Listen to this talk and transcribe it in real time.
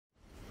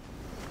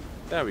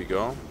There we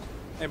go.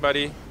 Hey,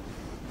 buddy.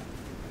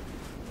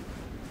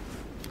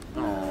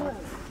 Oh,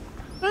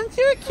 aren't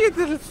you a cute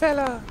little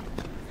fella?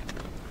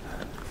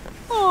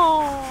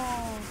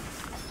 Oh.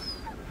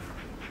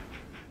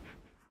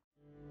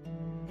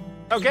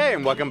 Okay,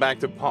 and welcome back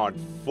to part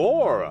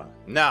 4.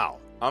 Now,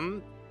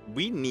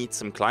 we need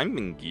some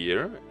climbing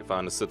gear, if I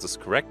understood this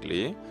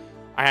correctly.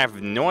 I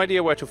have no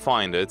idea where to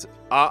find it.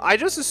 I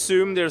just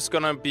assume there's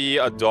gonna be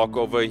a dock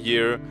over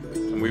here,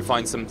 and we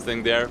find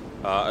something there.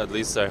 At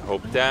least I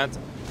hope that.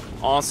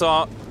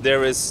 Also,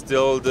 there is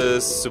still the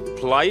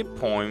supply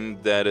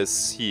point that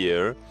is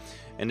here.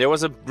 And there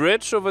was a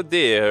bridge over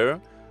there.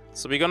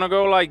 So we're gonna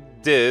go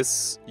like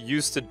this,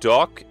 use the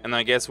dock, and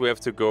I guess we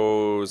have to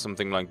go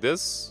something like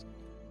this.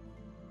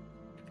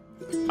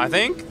 I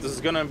think this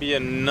is gonna be a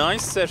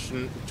nice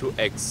session to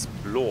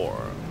explore.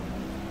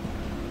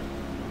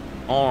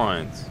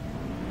 Alright.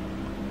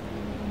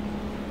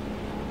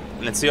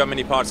 Let's see how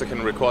many parts I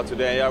can record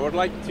today. I would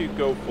like to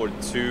go for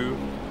 2.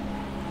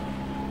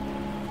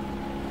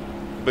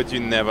 But you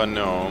never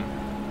know.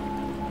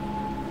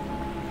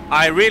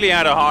 I really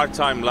had a hard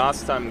time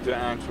last time to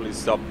actually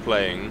stop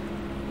playing.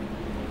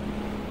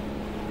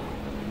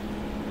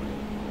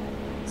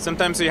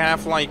 Sometimes you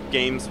have like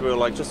games where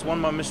like just one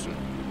more mission.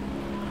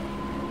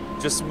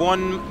 Just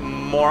one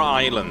more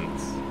island.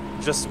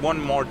 Just one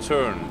more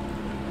turn.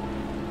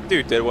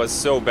 Dude, that was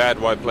so bad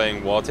while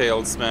playing War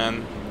Tales,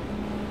 man.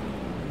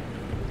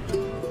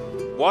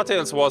 War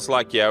Tales was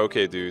like, yeah,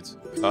 okay, dude.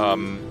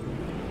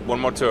 One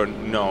more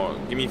turn. No,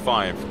 give me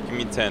 5. Give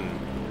me 10.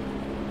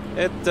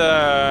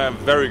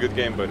 Very good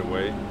game, by the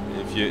way,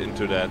 if you're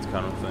into that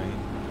kind of thing.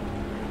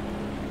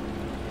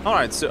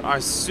 Alright, so I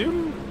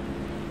assume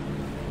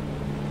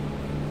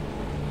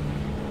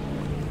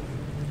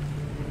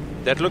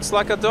that looks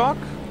like a dock?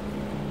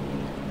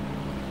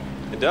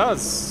 It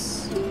does.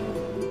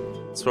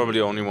 It's probably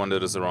the only one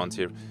that is around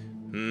here.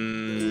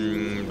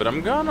 But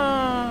I'm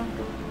gonna...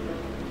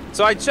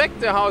 So I checked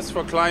the house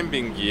for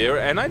climbing gear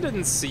and I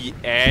didn't see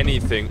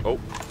anything. Oh,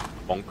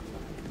 bonk.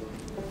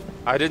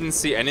 I didn't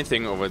see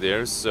anything over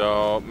there,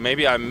 so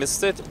maybe I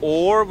missed it,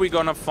 or we're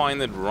gonna find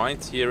it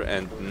right here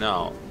and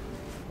now.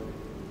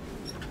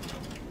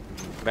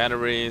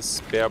 Batteries,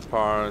 spare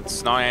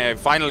parts. Now I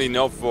finally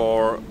know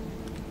for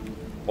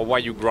or why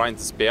you grind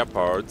spare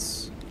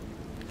parts.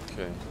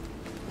 Okay.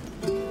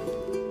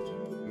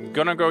 I'm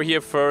gonna go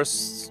here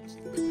first,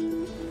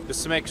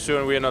 just to make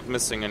sure we're not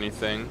missing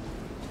anything.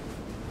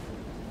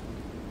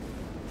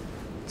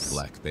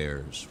 Black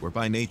bears were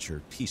by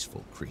nature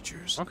peaceful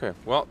creatures. Okay,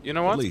 well, you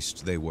know what? At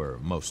least they were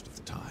most of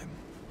the time.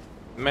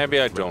 Maybe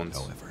I don't.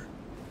 However,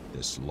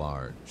 this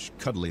large,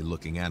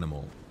 cuddly-looking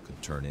animal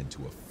could turn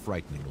into a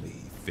frighteningly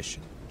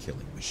efficient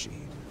killing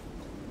machine.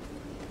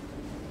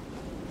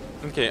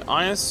 Okay,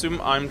 I assume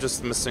I'm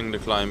just missing the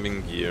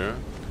climbing gear.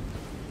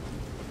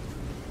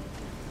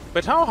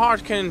 But how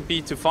hard can it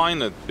be to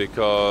find it?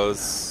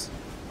 Because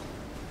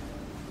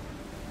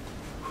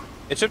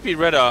it should be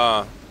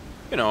rather,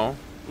 you know,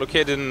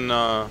 located in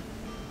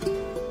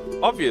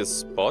obvious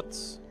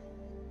spots.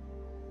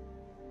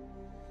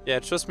 Yeah,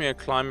 it's just me a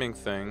climbing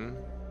thing.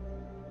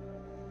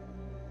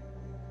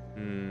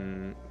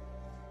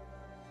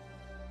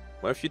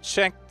 Well, if you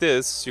check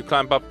this, you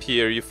climb up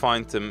here, you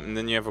find them, and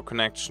then you have a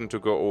connection to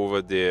go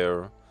over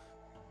there.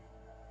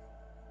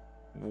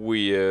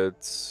 Weird.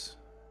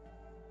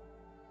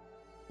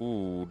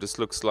 Ooh, this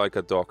looks like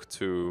a dock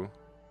too.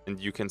 And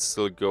you can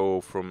still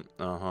go from...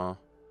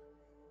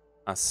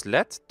 A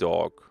sled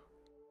dog.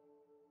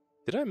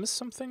 Did I miss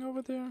something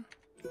over there?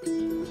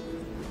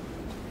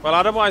 Well,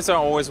 otherwise I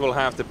always will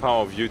have the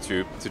power of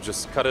YouTube to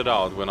just cut it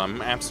out when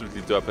I'm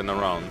absolutely derping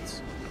around.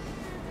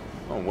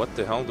 Oh, what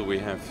the hell do we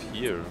have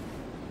here?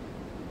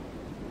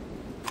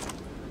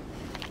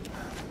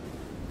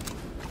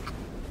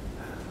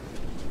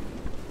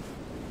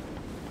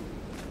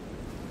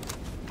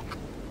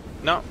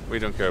 No, we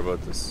don't care about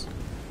this.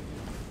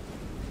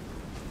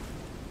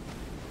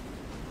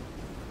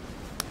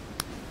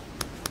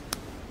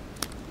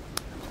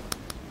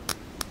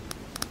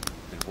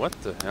 What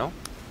the hell?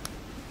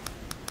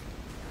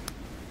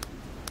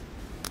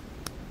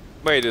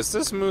 Wait, is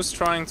this moose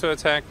trying to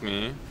attack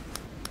me?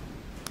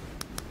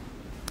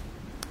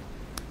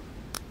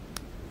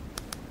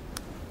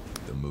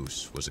 The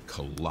moose was a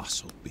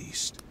colossal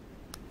beast.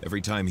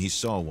 Every time he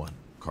saw one,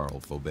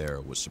 Carl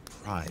Faubert was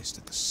surprised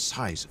at the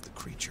size of the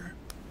creature.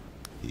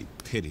 He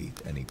pitied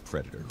any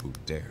predator who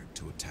dared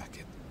to attack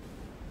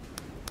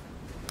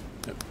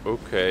it.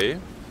 Okay.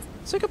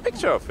 Let's take a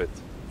picture of it.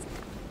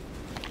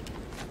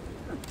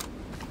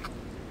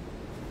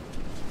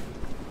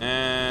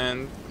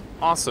 And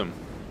awesome.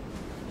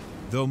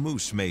 Though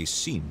moose may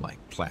seem like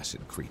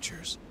placid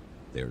creatures,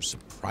 they're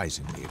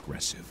surprisingly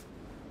aggressive.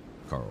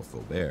 Carl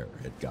Faubert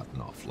had gotten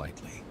off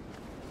lightly.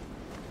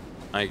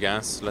 I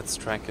guess. Let's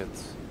track it.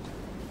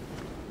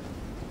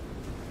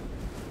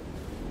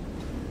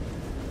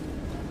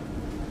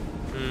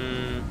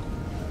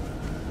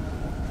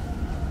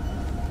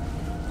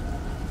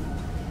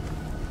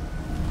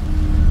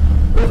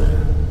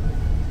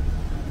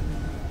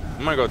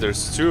 my god,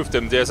 there's two of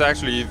them. There's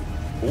actually...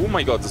 Oh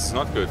my god, this is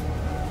not good.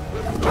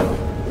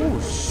 Oh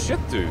shit,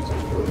 dude.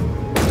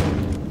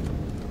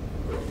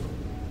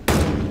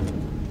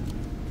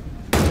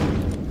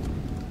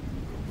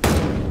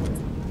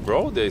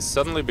 Bro, they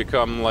suddenly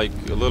become like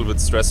a little bit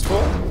stressful.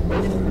 I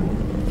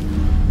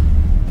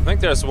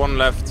think there's one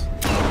left.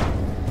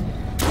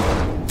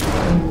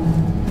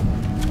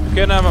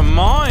 Okay, never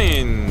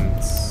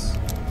mind.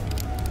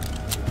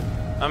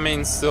 I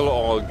mean, still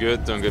all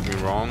good, don't get me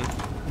wrong.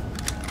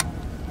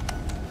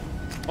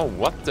 Oh,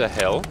 what the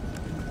hell?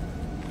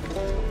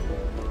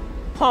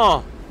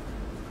 Huh.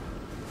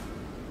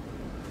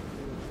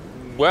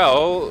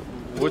 Well,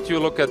 would you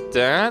look at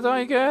that,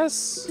 I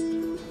guess?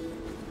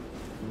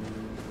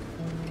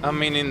 I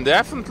mean, it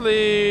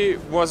definitely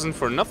wasn't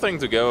for nothing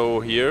to go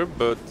here,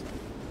 but...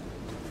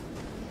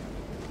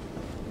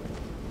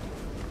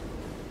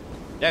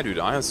 Yeah, dude,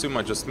 I assume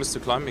I just missed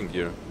the climbing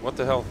gear. What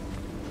the hell?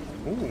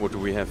 Ooh, what do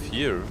we have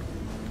here?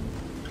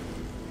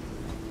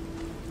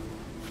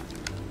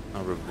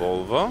 A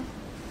revolver.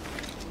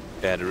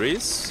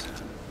 Batteries.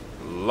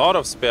 A lot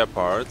of spare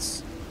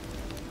parts.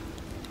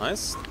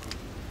 Nice.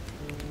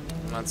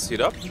 Let's heat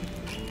up.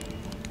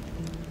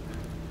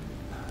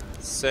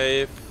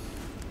 Save.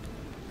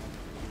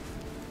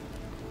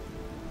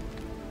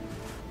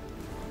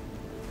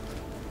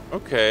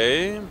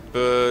 Okay,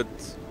 but...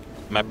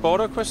 Map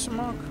border question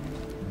mark?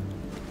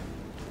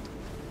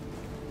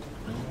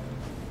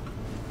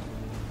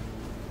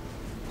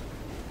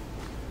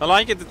 I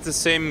like it that the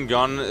same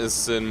gun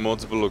is in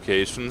multiple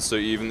locations, so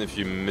even if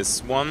you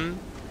miss one,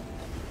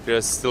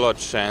 there's still a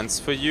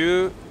chance for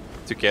you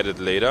to get it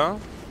later.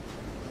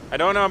 I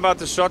don't know about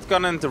the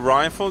shotgun and the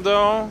rifle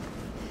though,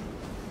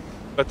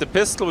 but the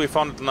pistol we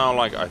found it now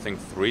like I think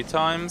 3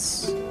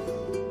 times.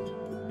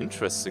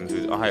 Interesting,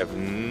 dude. I have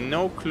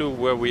no clue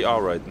where we are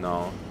right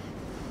now.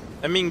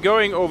 I mean,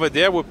 going over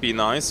there would be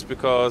nice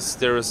because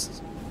there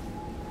is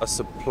a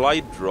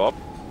supply drop.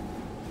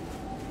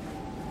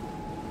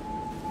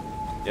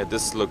 Yeah,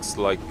 this looks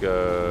like...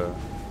 Oh,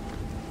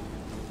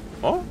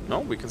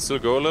 no, we can still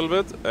go a little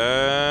bit.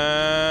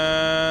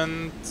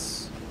 And...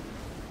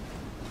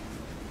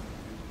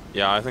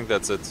 Yeah, I think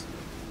that's it.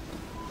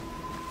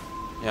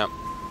 Yeah.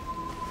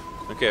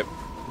 Okay.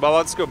 Well,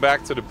 let's go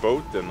back to the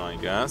boat then, I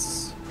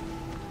guess.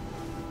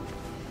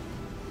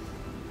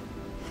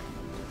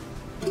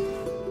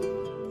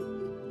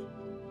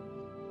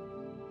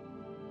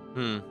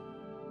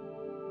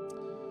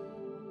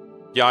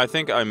 Yeah, I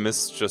think I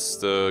missed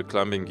just the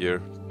climbing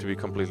gear, to be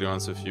completely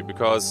honest with you,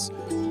 because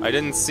I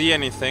didn't see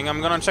anything.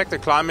 I'm gonna check the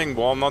climbing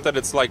wall, not that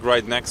it's like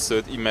right next to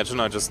it. Imagine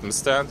I just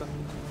missed that.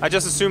 I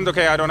just assumed,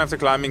 okay, I don't have the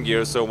climbing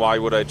gear, so why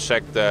would I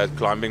check that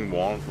climbing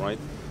wall, right?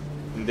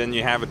 And then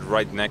you have it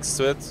right next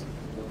to it,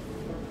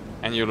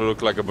 and you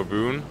look like a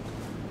baboon.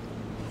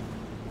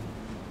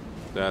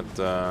 That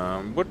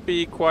would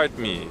be quite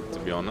me, to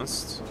be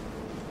honest.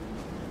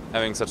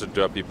 Having such a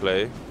derpy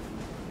play.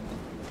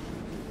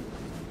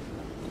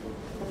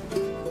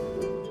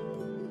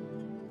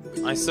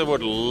 I still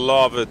would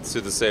love it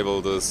to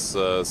disable this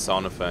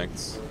sound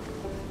effects.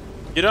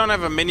 You don't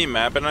have a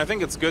mini-map, and I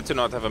think it's good to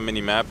not have a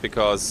mini-map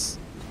because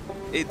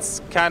it's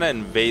kind of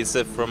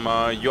invasive from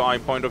a UI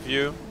point of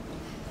view.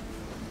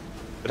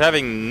 But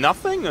having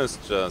nothing is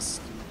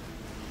just...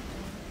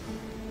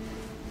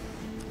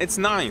 It's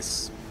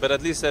nice, but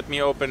at least let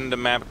me open the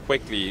map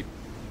quickly.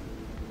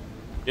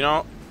 You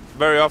know,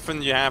 very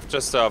often you have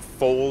just a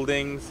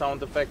folding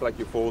sound effect, like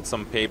you fold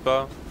some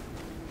paper.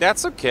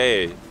 That's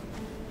okay.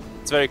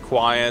 It's very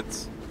quiet,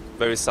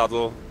 very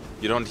subtle.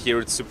 You don't hear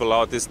it super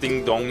loud. This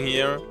ding dong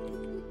here.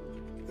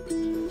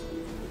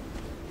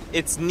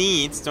 It's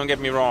neat, don't get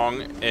me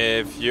wrong,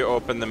 if you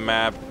open the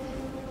map.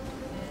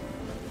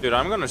 Dude,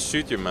 I'm gonna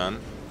shoot you, man.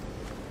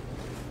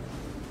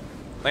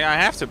 Like, I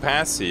have to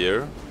pass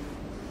here.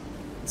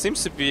 It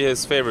seems to be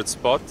his favorite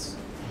spot.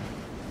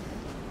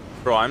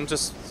 Bro, I'm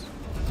just...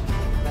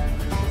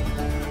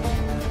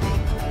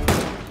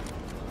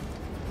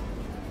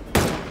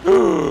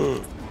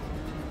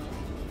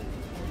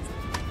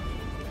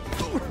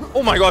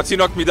 Oh my god, he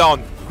knocked me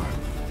down.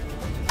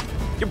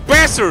 You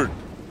bastard!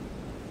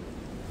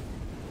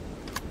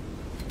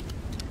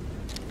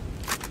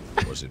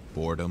 Was it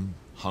boredom,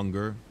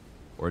 hunger,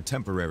 or a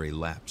temporary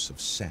lapse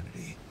of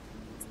sanity?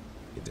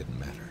 It didn't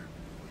matter.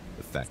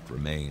 The fact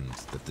remained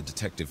that the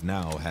detective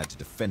now had to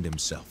defend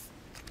himself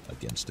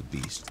against a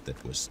beast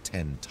that was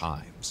 10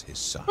 times his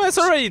size. Well, it's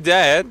already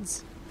dead.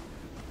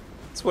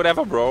 It's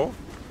whatever, bro.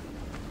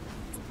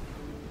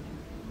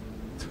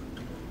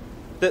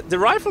 The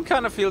rifle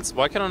kind of feels...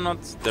 Why can I not...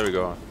 There we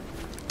go.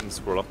 I can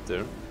scroll up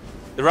there.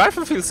 The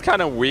rifle feels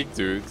kind of weak,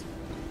 dude.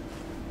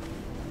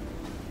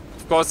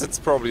 Of course, it's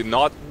probably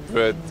not,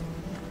 but...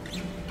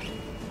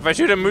 If I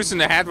shoot a moose in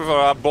the head with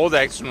a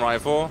bolt-action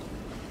rifle,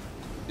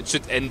 it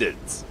should end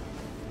it.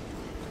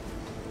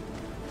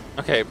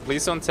 Okay,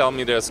 please don't tell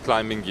me there's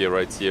climbing gear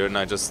right here and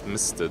I just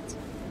missed it.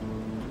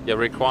 Yeah,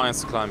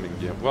 requires climbing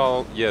gear.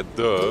 Well, yeah,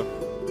 duh.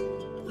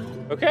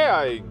 Okay,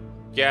 I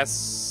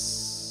guess...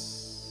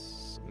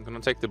 I'm gonna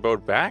take the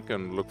boat back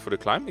and look for the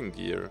climbing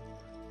gear.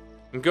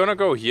 I'm gonna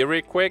go here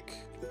real quick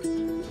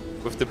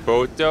with the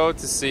boat though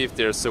to see if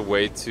there's a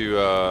way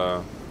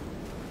to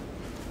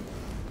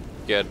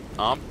get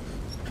up.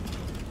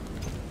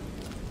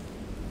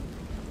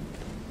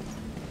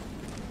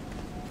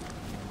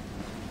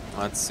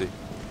 Let's see.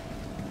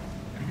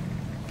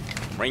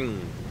 Ring.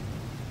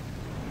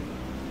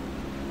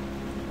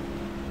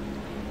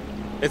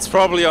 It's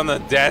probably on the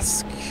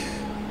desk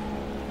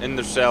in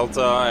the shelter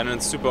and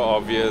it's super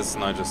obvious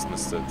and I just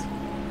missed it.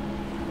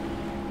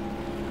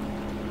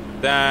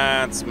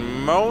 That's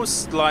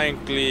most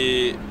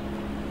likely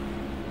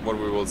what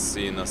we will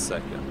see in a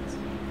second.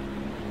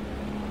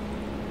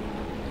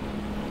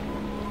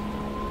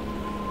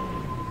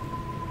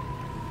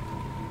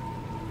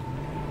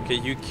 Okay,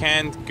 you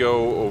can't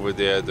go over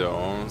there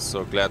though,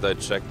 so glad I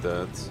checked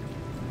that.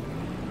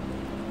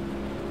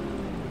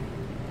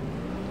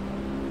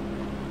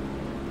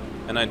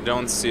 And I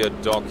don't see a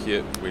dock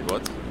here. Wait,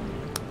 what?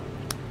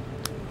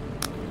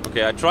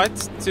 Okay, I tried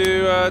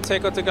to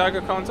take out the Geiger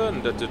counter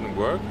and that didn't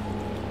work.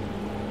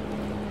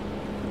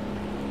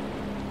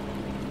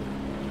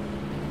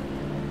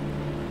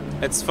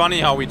 It's funny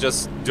how we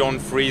just don't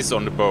freeze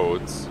on the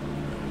boat.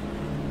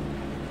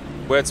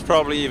 Where it's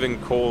probably even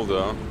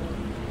colder.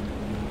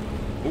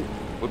 Ooh,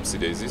 whoopsie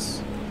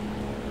daisies.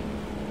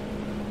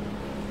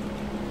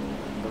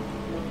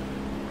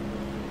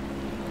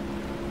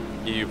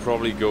 You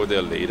probably go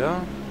there later.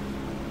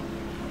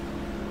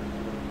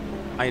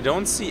 I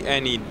don't see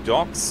any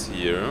docks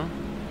here.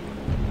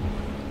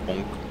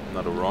 Bonk,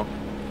 not a rock.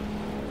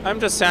 I'm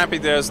just happy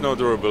there's no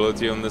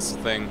durability on this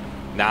thing.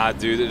 Nah,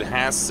 dude, it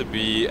has to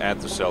be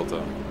at the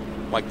shelter.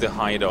 Like the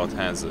hideout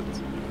has it.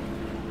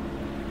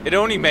 It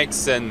only makes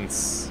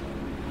sense.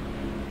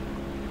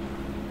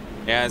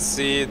 Yeah,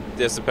 see,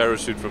 there's a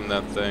parachute from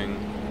that thing.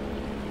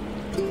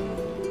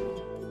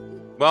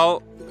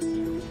 Well,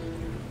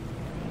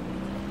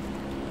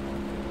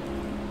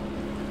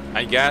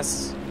 I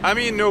guess. I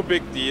mean, no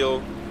big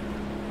deal.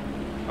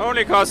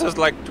 Only cost us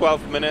like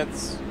 12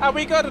 minutes.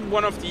 We got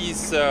one of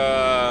these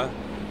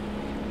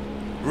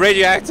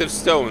radioactive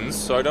stones,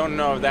 so I don't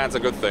know if that's a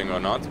good thing or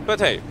not. But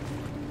hey,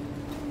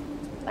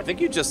 I think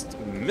you just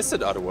miss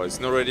it otherwise.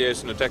 No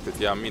radiation detected.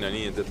 Yeah, I mean, I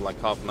needed it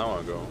like half an hour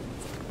ago.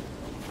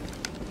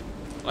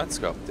 Let's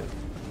go up there.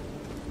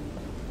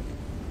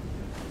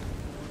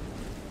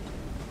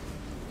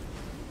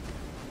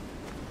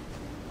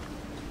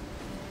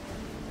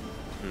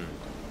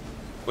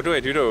 What do I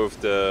do though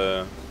if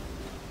the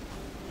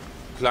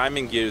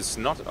climbing gear is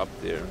not up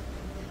there?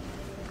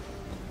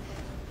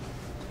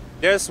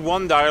 There's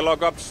one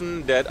dialogue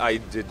option that I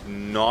did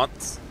not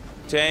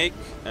take,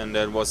 and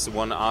that was the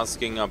one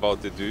asking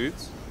about the dude.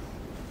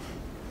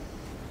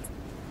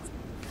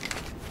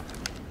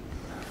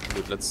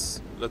 Dude,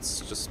 let's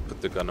just put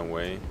the gun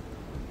away.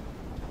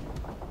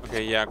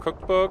 Okay, yeah,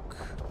 cookbook.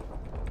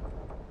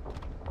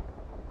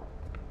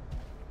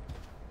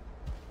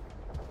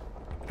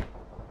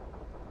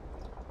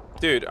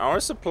 Dude, our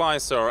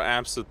supplies are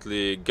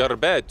absolutely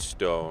garbage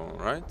though,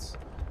 right?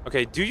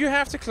 Okay, do you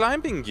have the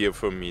climbing gear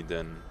for me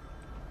then?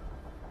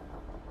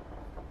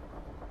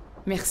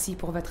 Merci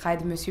pour votre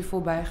aide, Monsieur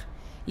Faubert.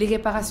 Les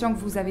réparations que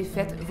vous avez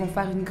faites vont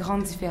faire une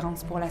grande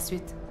différence pour la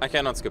suite. I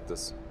cannot skip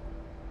this.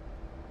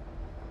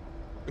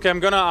 Okay, I'm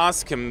gonna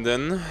ask him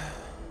then.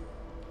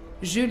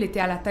 Jules était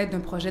à la tête d'un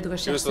projet de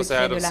recherche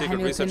secret de la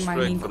Hamilton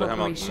Mining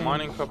Corporation.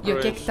 Il y a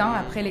quelques temps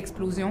après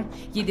l'explosion,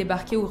 il est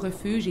débarqué au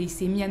refuge et il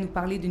s'est mis à nous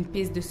parler d'une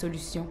piste de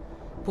solution.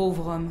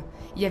 Pauvre homme.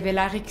 Il avait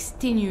l'air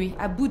exténué,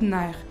 à bout de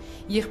nerfs.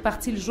 Il est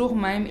reparti le jour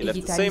même et il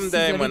est allé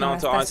s'isoler dans la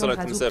station de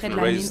radio près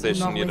de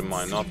la mine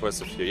au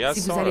nord-ouest d'ici.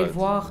 Si vous allez le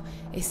voir,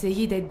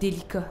 essayez d'être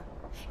délicat.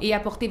 Et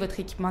apportez votre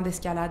équipement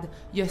d'escalade.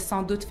 Il a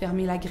sans doute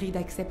fermé la grille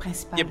d'accès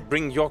principale. Yeah,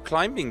 bring your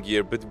climbing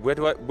gear, but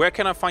where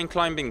can I find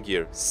climbing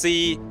gear?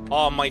 See?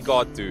 Oh my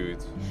god, dude.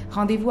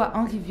 Rendez-vous à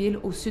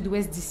Henryville, au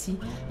sud-ouest d'ici.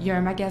 Il y a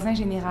un magasin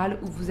général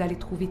où vous allez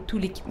trouver tout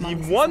l'équipement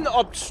nécessaire. The one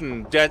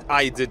option that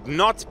I did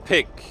not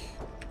pick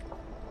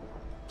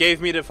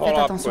gave me the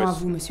follow-up question. Faites attention à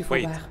vous, Monsieur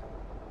Faubert.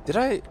 Did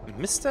I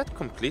miss that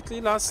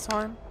completely last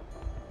time?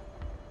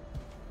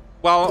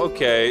 Well,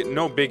 okay,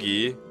 no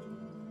biggie.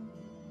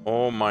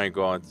 Oh my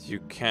god, you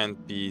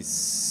can't be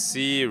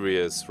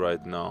serious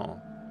right now.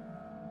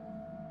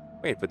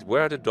 Wait, but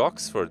where are the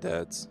docks for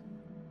that?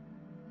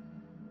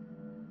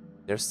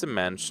 There's the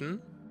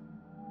mansion.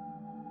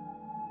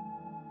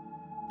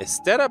 Is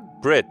that a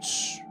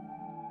bridge?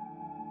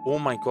 Oh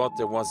my god,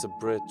 there was a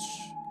bridge.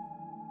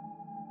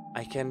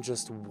 I can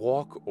just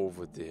walk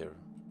over there.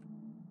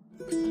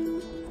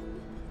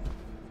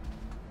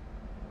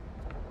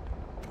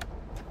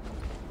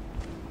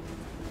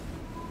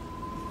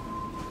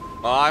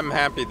 Well, I'm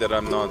happy that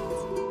I'm not...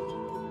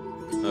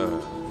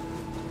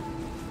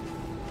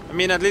 I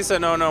mean, at least I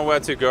know where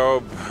to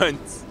go, but...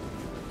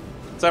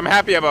 So I'm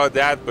happy about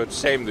that, but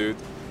shame, dude.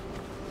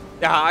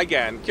 Yeah,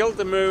 again, killed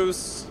the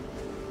moose.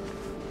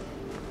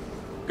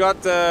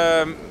 Got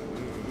the...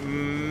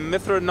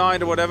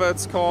 Mithronite or whatever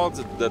it's called.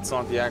 That's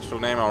not the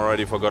actual name, I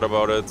already forgot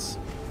about it.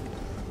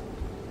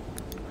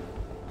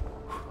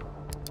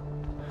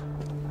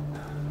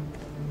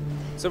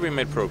 So we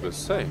made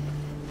progress. Hey.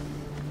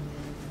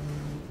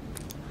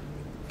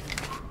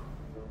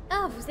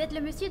 Oh, vous êtes le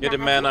monsieur de You're the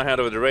la man radio? I had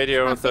over the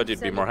radio. I Je thought pensais you'd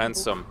que be vous more seriez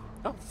handsome.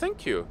 Oh,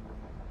 thank you.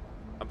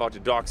 About the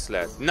dog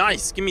sled.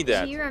 Nice, give me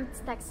that. J'ai eu un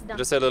petit accident.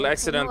 Just had a little Le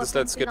accident, traîneau the a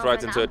sled foncé skid dans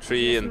right un into a arbre,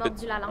 tree je me and suis bit...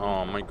 mordu la langue.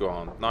 Oh my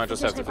god. Now I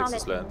just Faut have que to je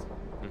fix the répare sled.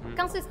 le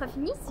Quand ce sera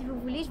fini, si vous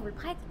voulez, je vous le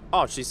prête.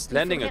 Oh, she's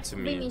lending it to Il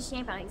faudrait retrouver me. mes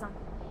chiens, par exemple.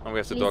 And we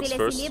have Je the les ai dogs laissés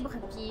first. libres,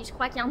 puis je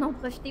crois qu'ils en ont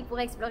profité pour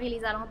explorer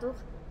les alentours.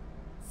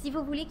 Si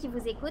vous voulez qu'ils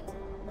vous écoutent,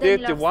 Dude,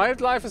 the donnez-leur ça.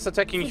 wildlife is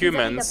attacking C'est des amis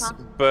de humans, part.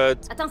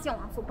 but... Attention,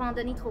 hein, faut pas en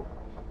donner trop.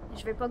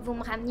 Je veux pas que vous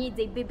me rameniez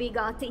des bébés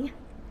gâtés.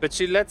 But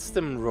she lets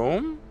them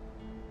roam?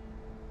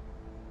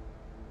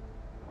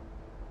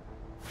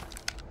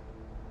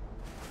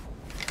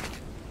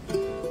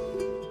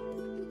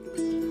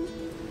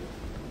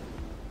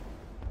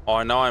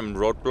 Oh, now I'm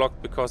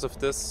roadblocked because of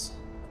this.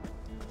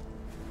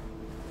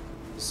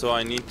 So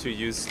I need to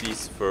use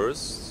these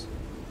first.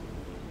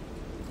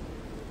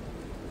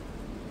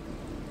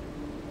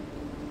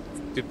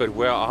 Dude, but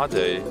where are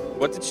they?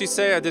 What did she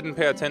say? I didn't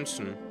pay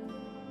attention.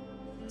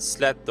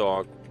 Sled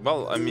dog.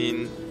 Well, I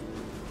mean...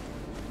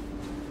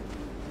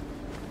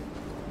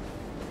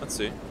 Let's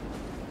see.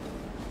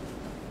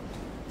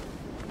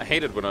 I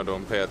hate it when I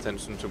don't pay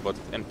attention to what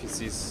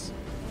NPCs...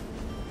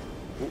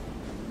 Ooh.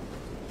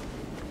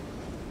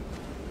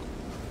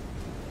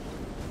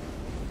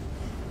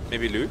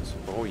 Maybe loot?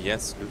 Oh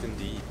yes, loot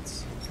indeed.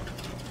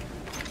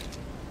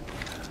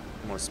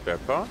 More spare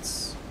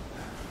parts.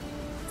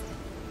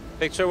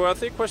 Picture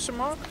worthy? Question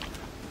mark?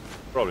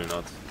 Probably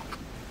not.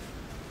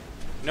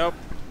 Nope.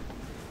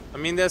 I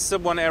mean, there's still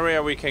one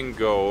area we can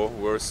go,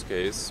 worst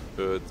case,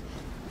 but...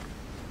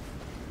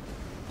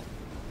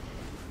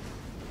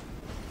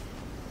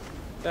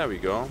 There we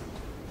go.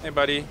 Hey,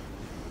 buddy.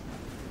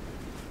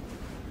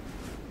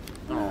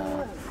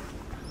 Oh,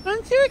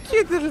 aren't you a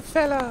cute little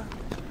fella?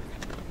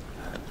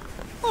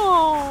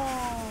 Oh.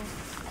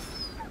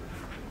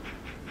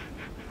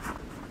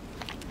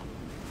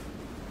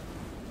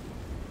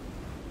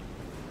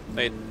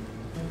 Wait.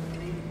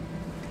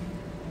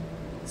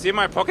 Is he in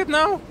my pocket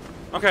now?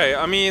 Okay,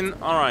 I mean,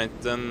 alright,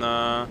 then,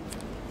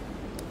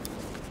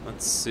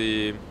 let's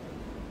see.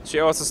 She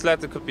also sled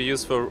that could be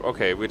used for...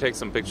 Okay, we take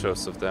some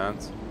pictures of that.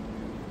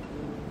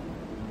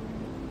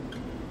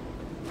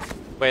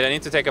 Wait, I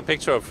need to take a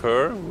picture of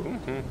her.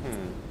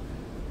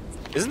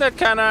 Isn't that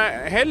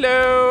kinda...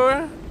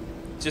 Hello!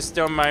 Just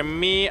don't mind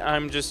me,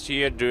 I'm just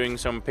here doing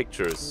some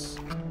pictures.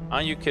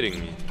 Are you kidding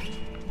me?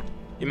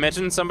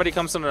 Imagine somebody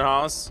comes to the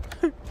house,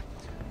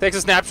 takes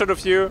a snapshot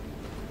of you,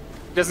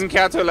 doesn't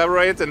care to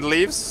elaborate and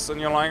leaves,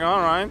 and you're like,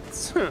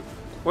 alright.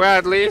 Well,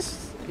 at least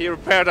he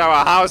repaired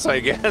our house,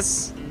 I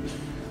guess.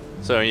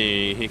 So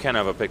he can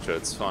have a picture,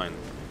 it's fine.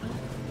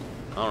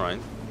 Alright.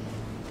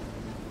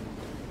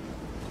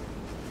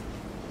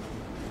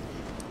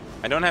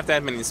 I don't have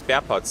that many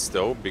spare parts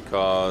though,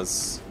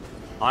 because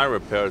I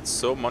repaired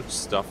so much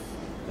stuff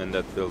in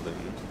that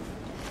building.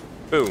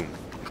 Boom.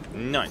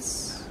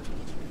 Nice.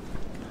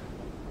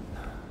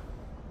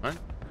 Right?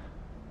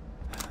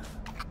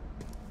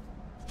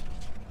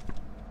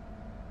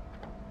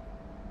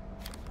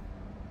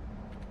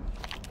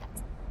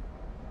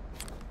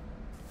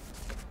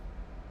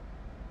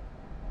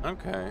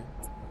 Okay.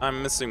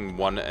 I'm missing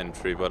one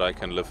entry, but I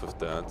can live with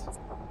that.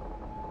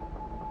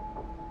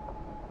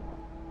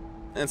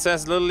 It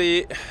says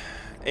literally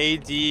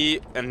AD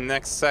and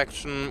next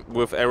section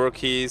with arrow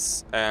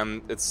keys,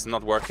 and it's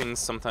not working.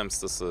 Sometimes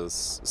this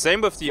is...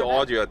 Same with the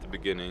audio at the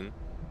beginning.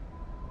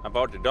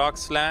 About the dog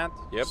sled.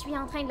 Yep. Je suis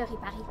en train de le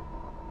réparer.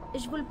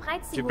 Je vous le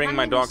prête si To vous bring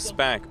my ramenez dogs mes chiens.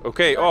 back.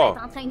 Okay, Je dois oh.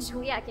 être en train de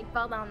jouer à quelque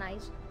part dans la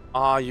neige.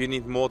 Ah, you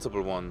need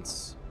multiple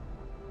ones.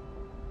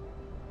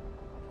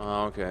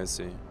 Ah, okay, I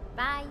see.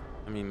 Bye.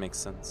 I mean, makes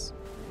sense.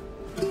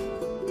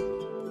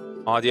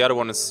 Ah, the other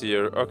one is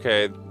here.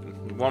 Okay,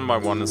 one by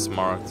one is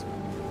marked.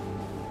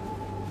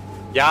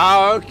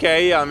 Yeah,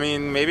 okay, I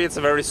mean, maybe it's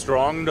a very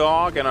strong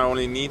dog and I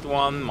only need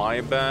one.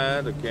 My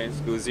bad. Okay,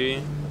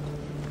 scusi.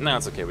 No,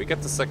 it's okay. We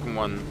get the second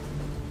one.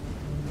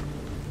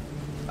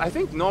 I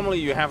think normally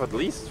you have at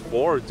least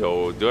 4,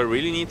 though. Do I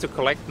really need to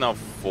collect now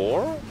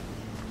 4?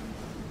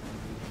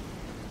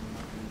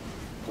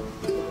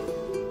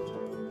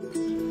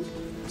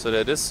 So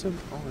that is... Oh,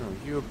 no,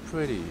 you're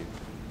pretty.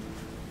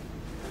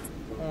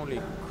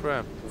 Holy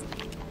crap.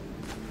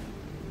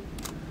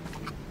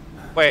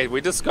 Wait,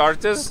 we discard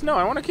this? No,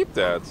 I want to keep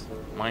that.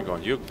 My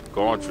god, you're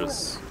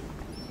gorgeous.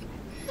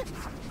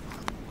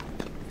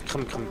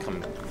 Come, come,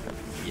 come.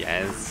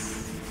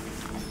 Yes.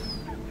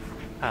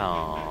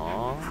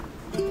 Aww.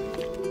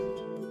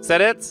 Is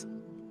that it?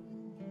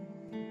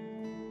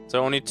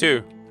 So only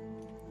 2.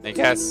 I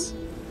guess.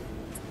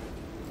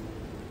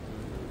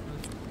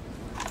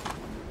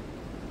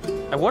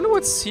 I wonder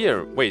what's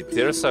here. Wait,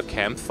 there's a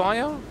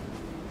campfire?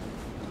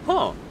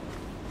 Huh.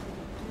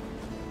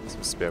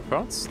 Some spare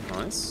parts.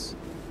 Nice.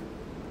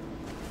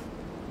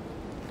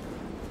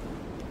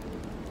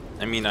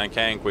 I mean, I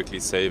can quickly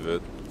save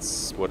it.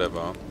 It's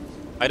whatever.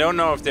 I don't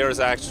know if there's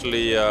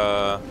actually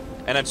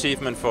an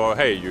achievement for,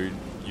 hey, you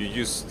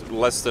used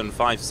less than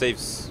 5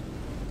 saves.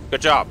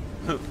 Good job.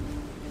 I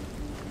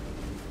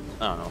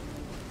don't know.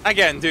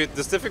 Again, dude,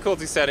 this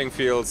difficulty setting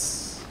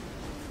feels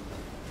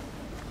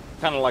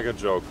kind of like a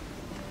joke.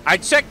 I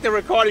checked the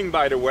recording,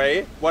 by the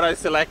way, what I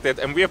selected,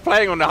 and we are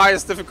playing on the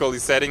highest difficulty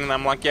setting, and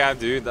I'm like, yeah,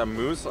 dude, a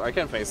moose, I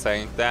can face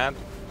saying that.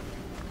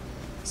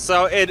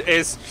 So it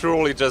is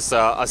truly just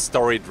a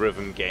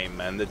story-driven game,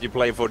 man, that you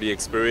play for the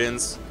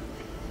experience.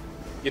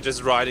 You're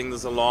just riding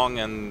this along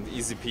and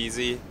easy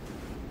peasy.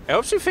 I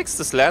hope she fixed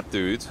the sled,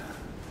 dude.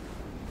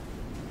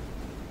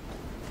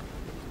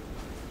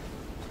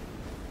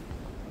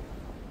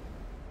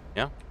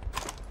 Yeah.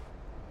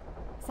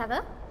 Ça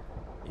va?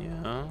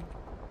 Yeah.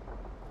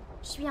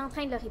 Je suis en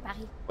train de le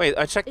réparer. Wait,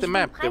 I checked the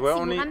map. They were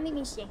only... Vous ramenez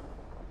mes chiens.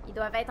 Ils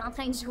doivent être en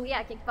train de jouer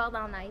à quelque part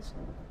dans la neige.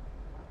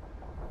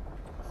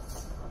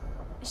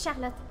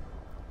 Charlotte,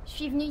 je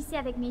suis venue ici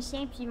avec mes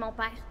chiens puis mon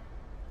père.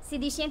 C'est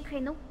des chiens de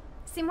traîneau.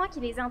 C'est moi qui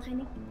les ai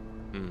entraînés.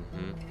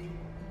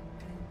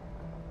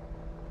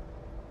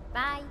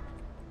 Bye.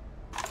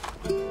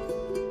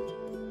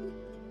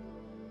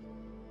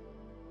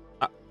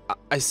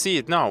 I see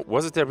it now.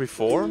 Was it there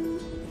before?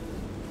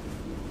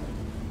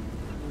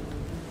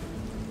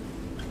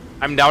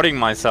 I'm doubting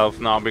myself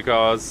now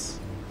because...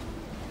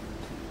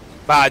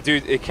 Bah,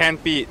 dude, it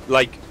can't be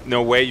like,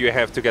 no way you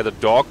have to get a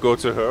dog, go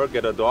to her,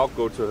 get a dog,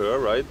 go to her,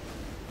 right?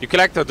 You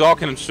collect a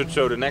dog and it should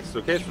show the next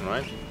location,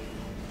 right?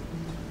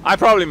 I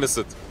probably missed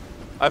it.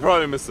 I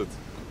probably missed it.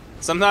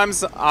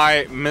 Sometimes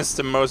I miss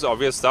the most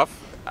obvious stuff.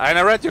 And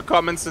I read your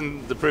comments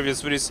in the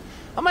previous videos.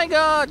 Oh my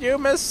god, you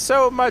missed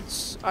so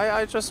much.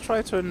 I just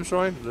try to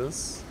enjoy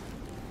this.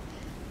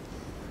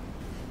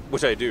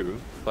 Which I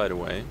do, by the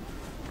way.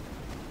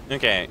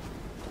 Okay.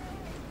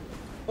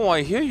 Oh,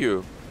 I hear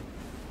you.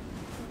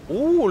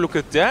 Oh, look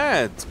at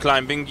that.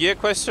 Climbing gear,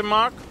 question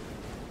mark?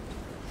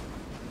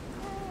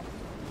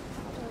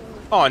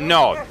 Oh,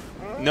 no.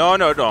 No,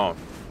 no, no.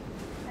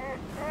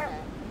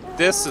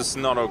 This is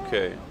not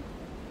okay.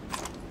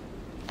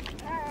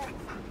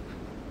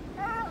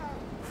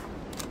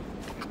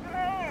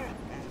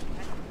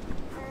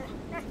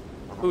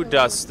 Who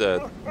does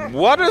that?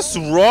 What is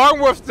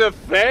wrong with the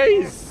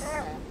face?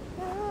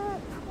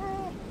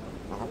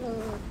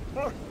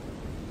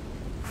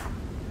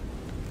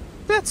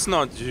 That's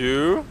not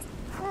you.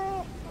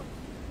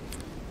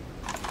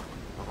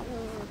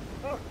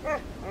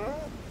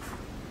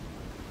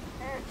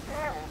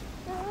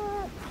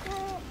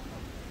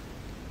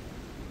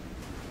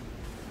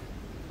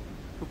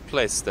 Who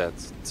placed that?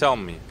 Tell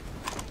me.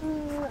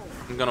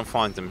 I'm gonna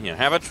find them here.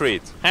 Have a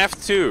treat.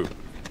 Have two.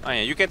 Oh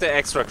yeah, you get the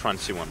extra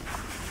crunchy one.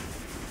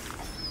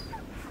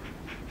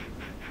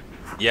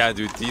 Yeah,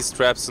 dude, these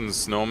traps in the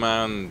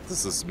snowman,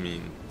 this is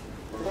mean.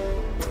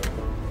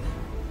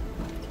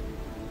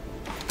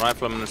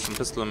 Rifle ammunition,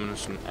 pistol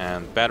ammunition,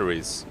 and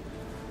batteries.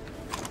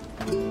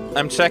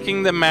 I'm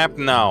checking the map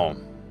now.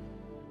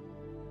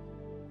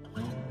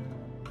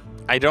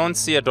 I don't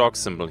see a dog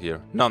symbol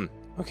here. None,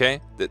 okay?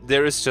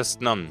 There is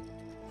just none.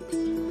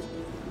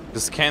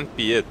 This can't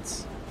be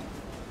it.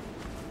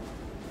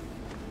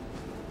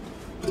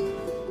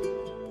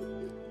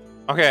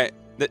 Okay,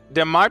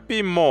 there might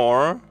be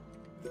more.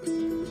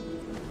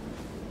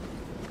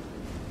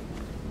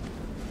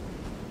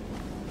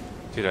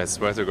 Dude, I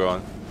swear to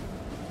God.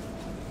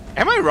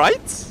 Am I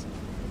right?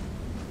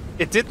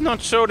 It did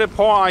not show the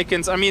paw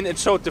icons. I mean, it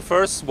showed the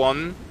first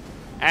one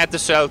at the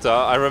shelter.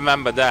 I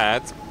remember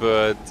that,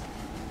 but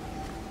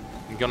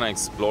I'm gonna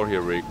explore here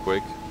real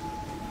quick.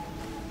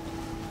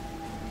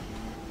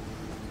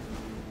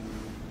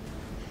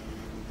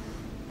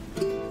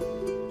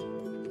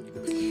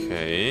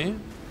 Okay.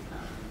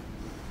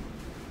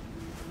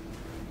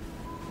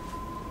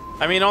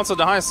 I mean, also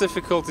the highest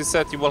difficulty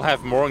set, you will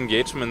have more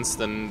engagements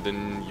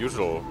than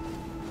usual.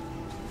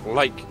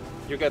 Like,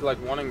 you get like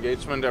one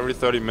engagement every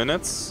 30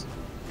 minutes.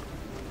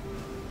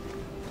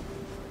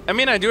 I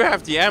mean, I do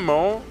have the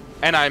ammo,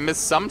 and I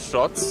missed some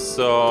shots,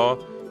 so...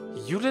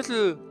 You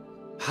little...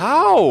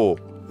 How?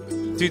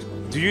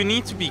 Do you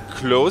need to be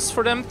close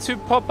for them to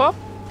pop up?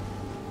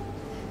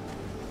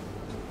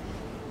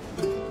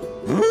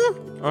 Huh?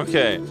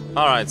 Okay,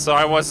 alright, so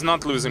I was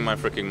not losing my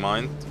freaking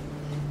mind.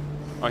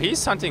 Oh,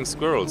 he's hunting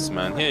squirrels,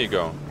 man. Here you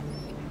go.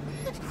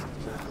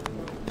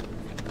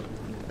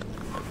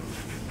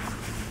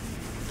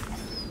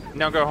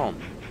 Now go home.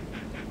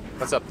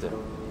 What's up there?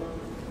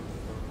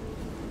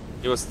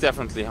 He was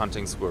definitely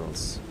hunting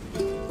squirrels.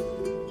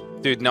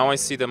 Dude, now I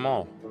see them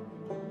all.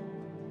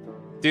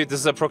 Dude, this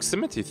is a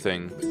proximity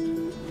thing.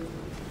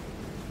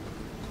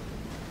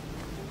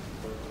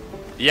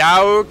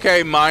 Yeah,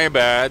 okay, my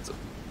bad.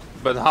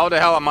 But how the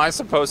hell am I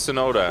supposed to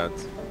know that?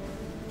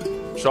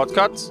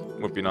 Shortcut?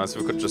 Would be nice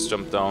if we could just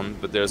jump down,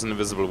 but there's an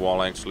invisible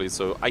wall actually,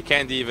 so I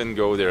can't even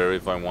go there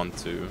if I want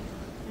to.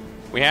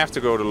 We have to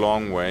go the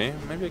long way.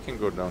 Maybe I can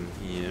go down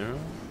here.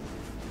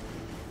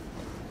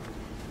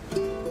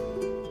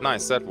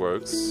 Nice, that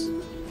works.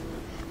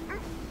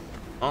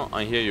 Oh,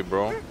 I hear you,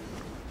 bro.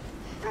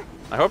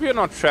 I hope you're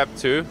not trapped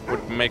too.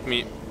 Would make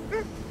me...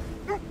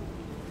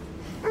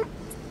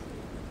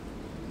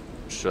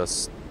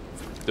 Just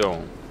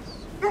don't.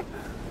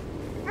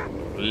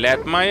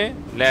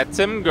 Let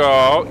him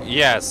go.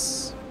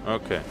 Yes.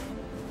 Okay.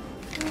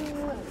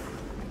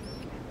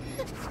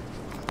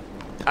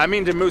 I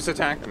mean, the moose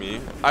attacked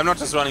me. I'm not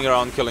just running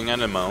around killing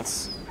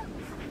animals.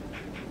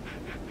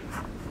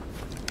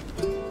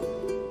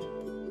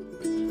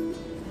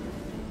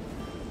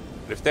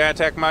 If they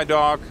attack my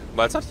dog,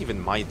 well, it's not even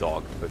my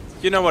dog, but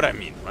you know what I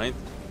mean, right?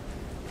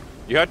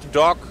 You hurt the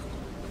dog,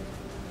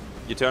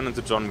 you turn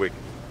into John Wick.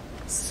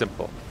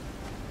 Simple.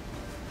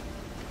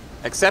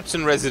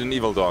 Exception Resident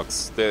Evil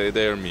dogs.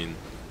 They're mean.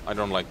 I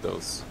don't like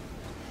those.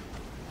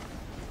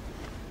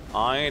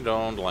 I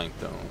don't like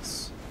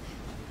those.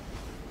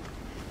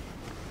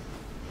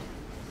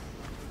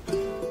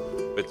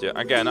 But yeah,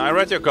 again, I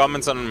read your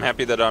comments and I'm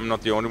happy that I'm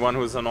not the only one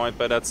who's annoyed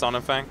by that sound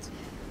effect.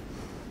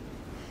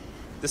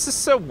 This is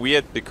so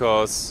weird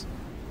because...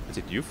 What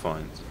did you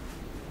find?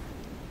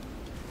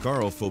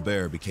 Carl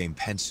Faubert became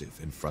pensive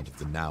in front of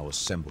the now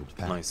assembled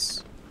pack.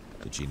 Nice.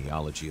 The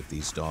genealogy of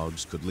these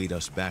dogs could lead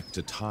us back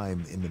to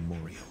time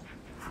immemorial.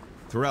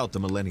 Throughout the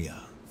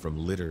millennia,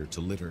 from litter to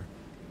litter,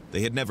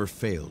 they had never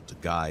failed to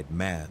guide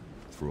man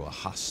through a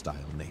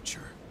hostile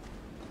nature.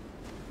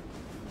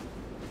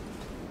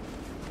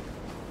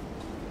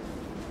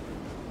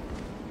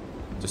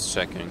 Just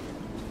checking.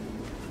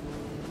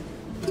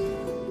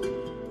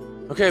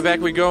 Okay,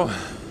 back we go.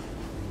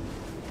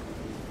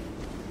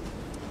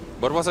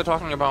 What was I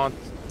talking about?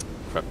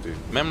 Crap, dude.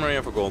 Memory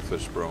of a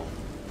goldfish, bro.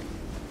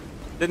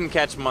 Didn't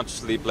catch much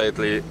sleep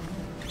lately.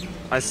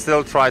 I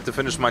still tried to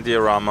finish my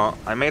diorama.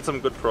 I made some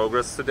good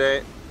progress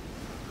today.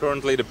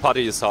 Currently the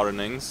putty is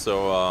hardening,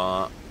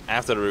 so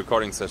after the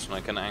recording session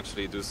I can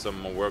actually do some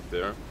more work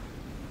there.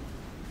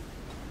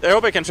 I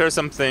hope I can share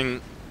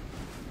something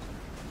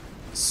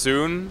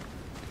soon.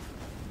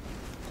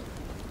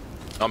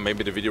 Oh,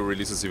 maybe the video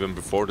releases even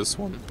before this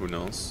one. Who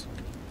knows?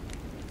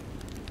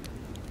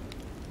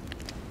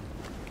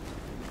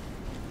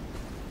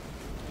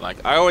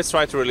 Like, I always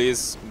try to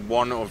release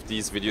one of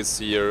these videos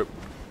here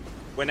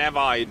whenever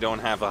I don't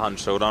have a Hunt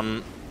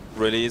Showdown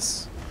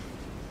release.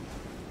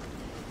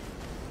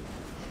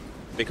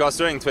 Because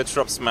during Twitch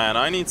drops, man,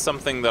 I need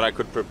something that I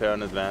could prepare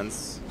in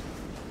advance.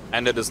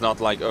 And it is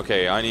not like,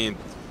 okay, I need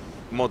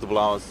multiple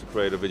hours to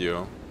create a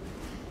video.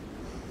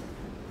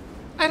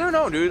 I don't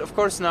know, dude. Of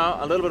course now,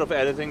 a little bit of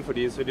editing for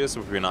these videos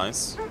would be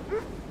nice.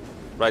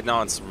 Right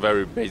now it's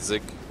very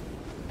basic.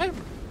 I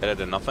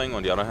edited nothing,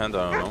 on the other hand,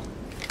 I don't know.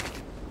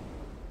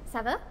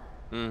 Ça va?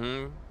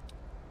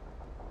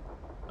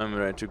 I'm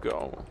ready to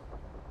go.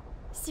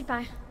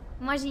 Super.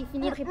 Moi, j'ai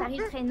fini de réparer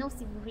le traîneau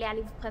si vous voulez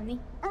aller vous promener.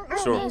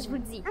 Sure. Mais je vous le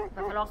dis,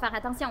 va falloir faire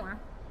attention, hein.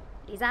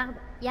 Les arbres,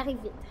 ils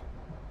arrivent vite.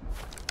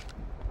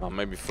 Well,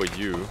 maybe for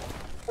you.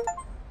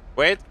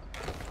 Wait.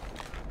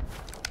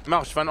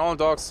 March, find all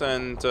dogs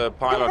and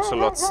pilot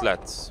Charlotte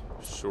sled.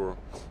 Sure.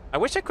 I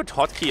wish I could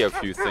hotkey a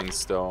few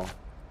things though.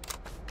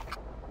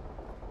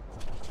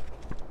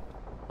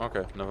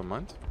 Okay, never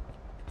mind.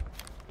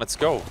 Let's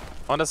go.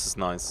 Oh, this is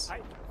nice.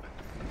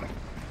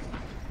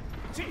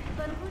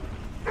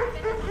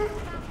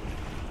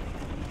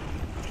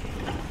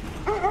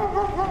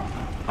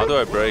 How do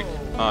I break?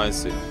 Ah, I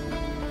see.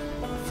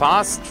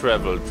 Fast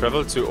travel.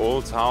 Travel to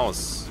old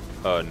house.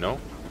 No.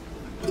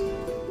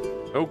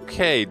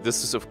 Okay,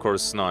 this is of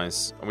course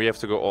nice. We have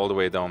to go all the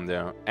way down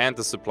there. And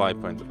the supply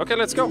point. Okay,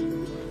 let's go.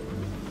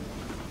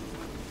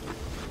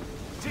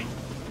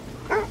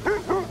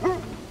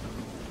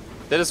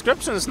 The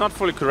description is not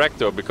fully correct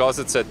though, because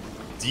it said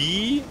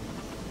D,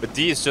 but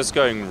D is just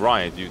going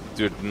right. You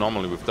do it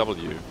normally with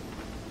W.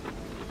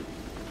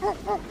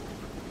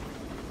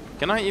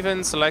 Can I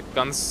even select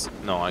guns?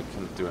 No, I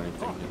can't do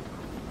anything here.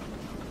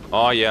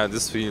 Oh yeah,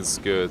 this feels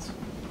good.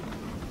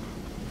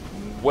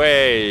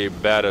 Way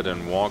better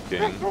than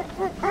walking.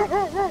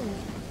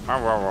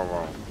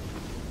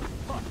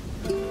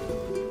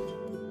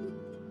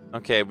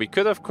 Okay, we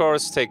could of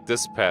course take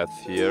this path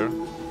here.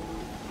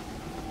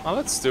 Oh,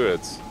 let's do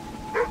it.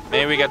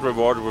 Maybe we get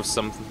rewarded with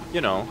some,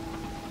 you know,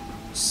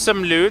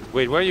 some loot.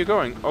 Wait, where are you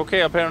going?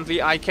 Okay,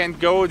 apparently I can't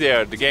go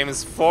there. The game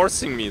is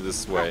forcing me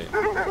this way.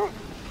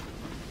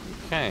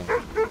 Okay.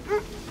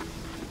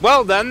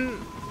 Well then,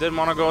 didn't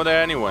want to go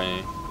there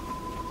anyway.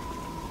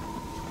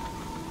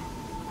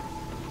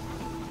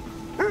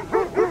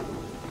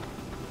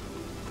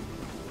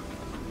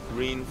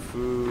 Green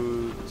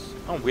food.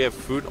 Oh, we have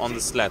food on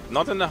the sled.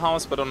 Not in the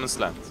house, but on the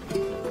sled.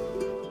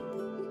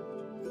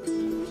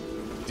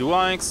 Do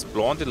I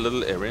explore the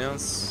little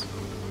areas?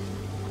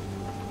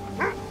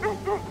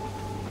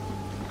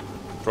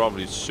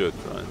 Probably should,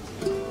 right?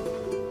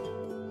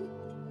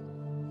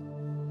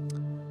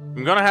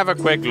 I'm gonna have a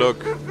quick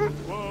look.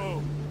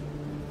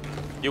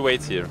 You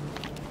wait here.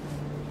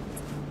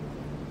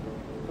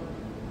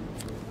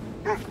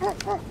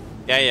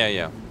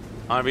 Yeah.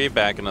 I'll be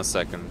back in a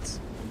second.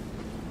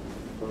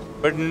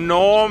 But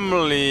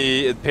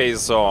normally it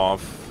pays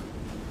off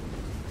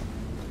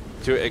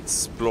to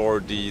explore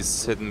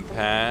these hidden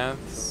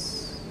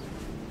paths.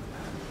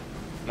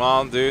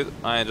 Well, dude,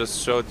 I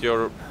just showed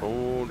your...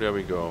 Oh, there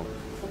we go.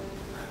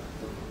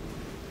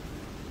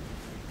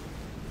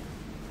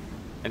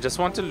 and just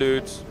want to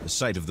loot. The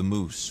sight of the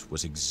moose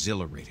was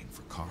exhilarating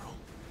for Carl.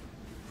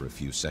 For a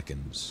few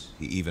seconds,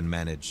 he even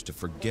managed to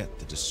forget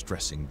the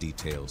distressing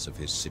details of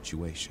his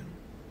situation.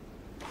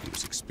 He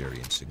was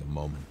experiencing a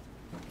moment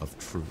of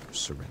true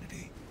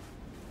serenity.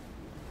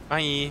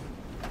 Bye.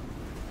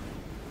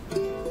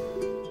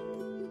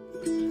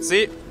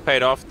 See?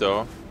 Paid off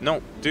though.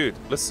 No, dude,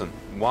 listen.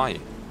 Why?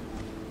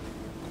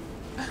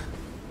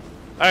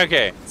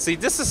 Okay, see,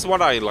 this is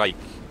what I like.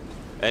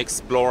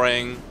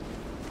 Exploring.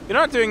 You're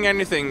not doing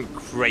anything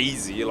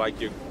crazy, like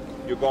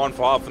you're gone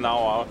for half an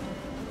hour.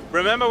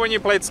 Remember when you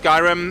played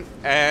Skyrim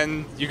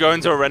and you go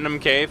into a random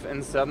cave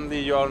and suddenly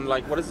you're on,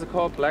 like, what is it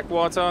called?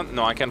 Blackwater?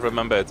 No, I can't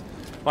remember it.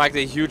 Like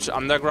the huge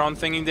underground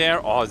thingy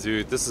there. Oh,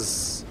 dude, this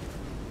is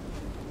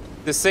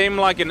the same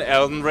like in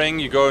Elden Ring.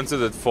 You go into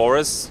the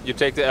forest, you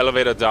take the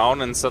elevator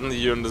down, and suddenly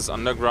you're in this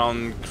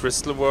underground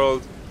crystal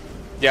world.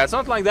 Yeah, it's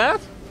not like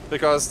that,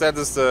 because that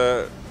is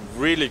the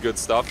really good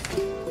stuff.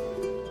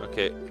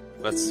 Okay,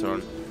 let's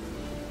turn.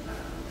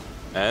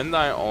 And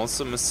I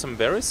also missed some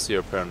berries here,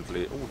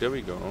 apparently. Oh, there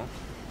we go.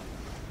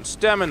 And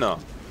stamina.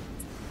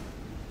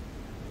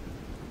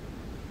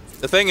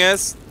 The thing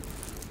is,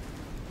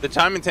 the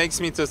time it takes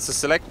me to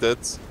select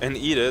it and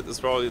eat it is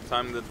probably the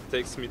time that it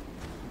takes me to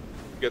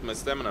get my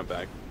stamina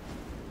back.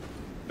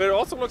 But it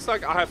also looks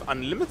like I have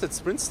unlimited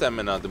sprint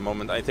stamina the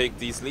moment I take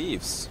these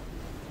leaves.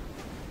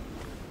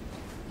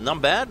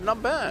 Not bad,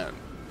 not bad.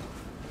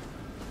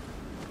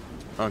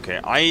 Okay,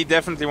 I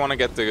definitely want to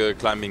get the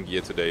climbing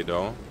gear today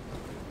though.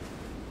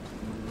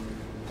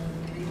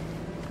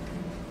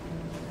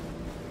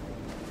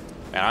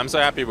 And I'm so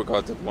happy we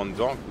got that one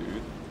dog,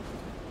 dude.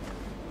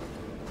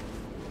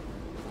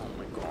 Oh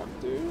my god,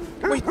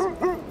 dude. Wait,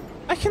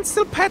 I can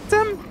still pet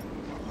them?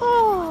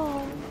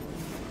 Oh.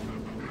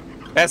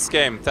 Best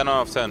game, 10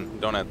 out of 10.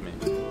 Don't at me.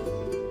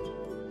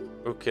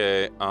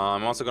 Okay,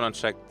 I'm also gonna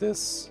check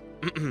this.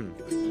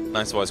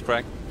 Nice voice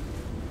crack.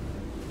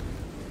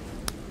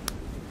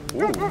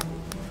 Ooh.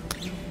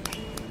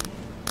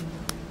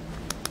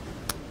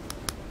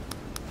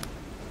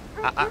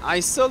 I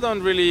still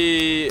don't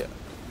really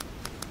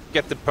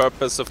get the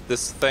purpose of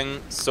this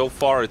thing. So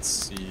far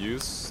it's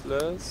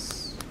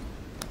useless.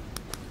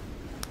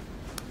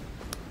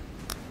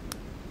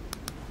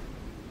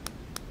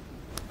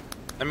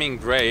 I mean,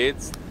 great.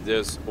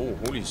 There's... Oh,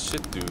 holy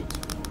shit, dude.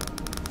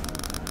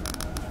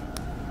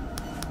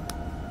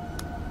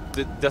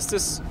 Does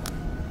this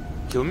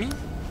kill me?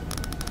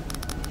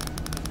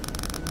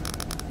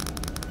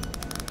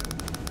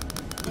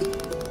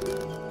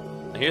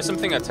 I hear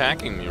something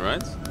attacking me,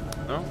 right?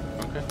 No?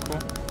 Okay, cool.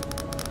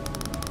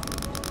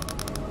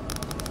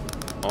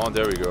 Oh,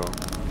 there we go.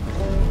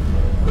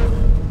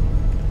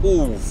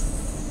 Ooh.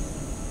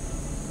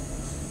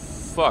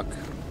 Fuck.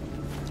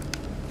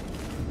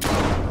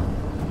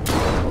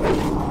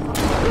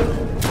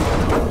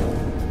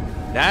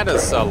 That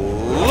is a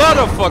lot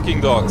of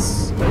fucking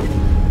dogs.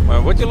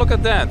 Well, would you look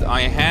at that?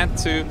 I had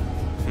to...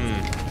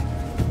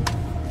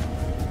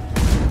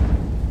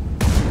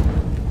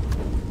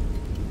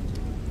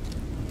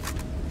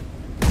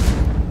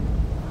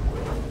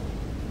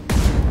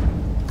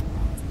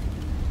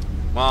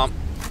 Well...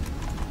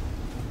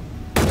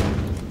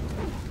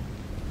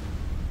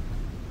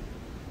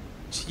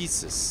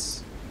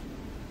 Jesus.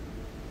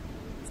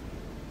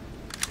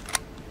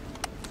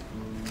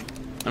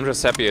 I'm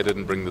just happy I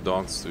didn't bring the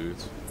dogs, dude.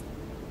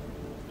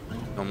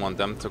 Don't want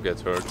them to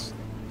get hurt.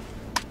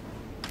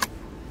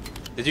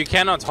 That you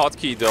cannot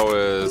hotkey though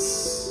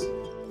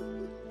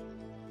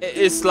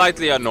is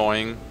slightly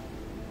annoying.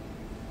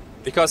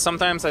 Because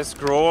sometimes I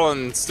scroll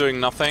and it's doing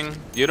nothing.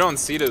 You don't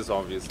see this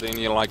obviously and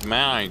you're like,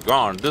 my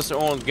god, this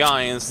old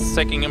guy is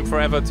taking him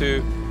forever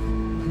to...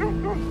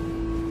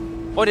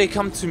 Oh, they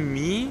come to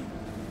me?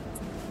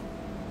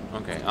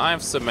 Okay, I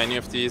have so many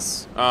of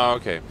these.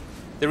 Okay.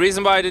 The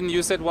reason why I didn't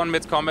use that one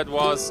mid-combat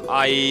was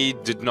I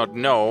did not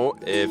know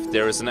if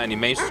there is an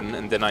animation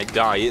and then I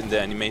die in the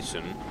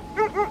animation.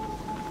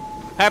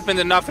 Happened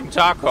enough in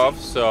Tarkov,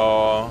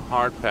 so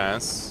hard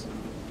pass.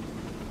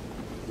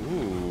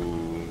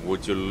 Ooh,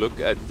 would you look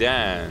at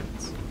that?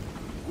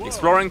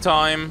 Exploring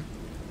time.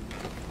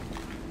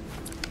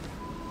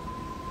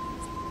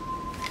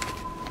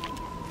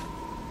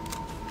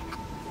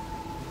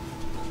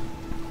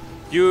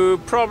 You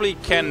probably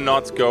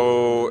cannot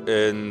go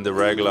in the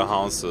regular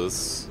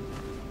houses.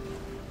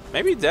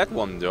 Maybe that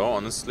one though,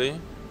 honestly.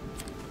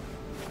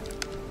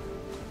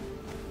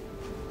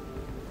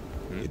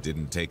 It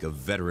didn't take a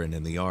veteran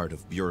in the art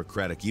of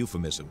bureaucratic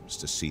euphemisms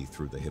to see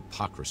through the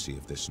hypocrisy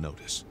of this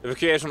notice.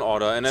 Evacuation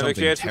order. And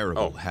something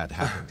terrible had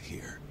happened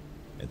here,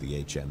 and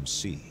the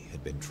HMC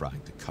had been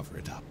trying to cover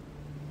it up.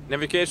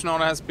 Navigation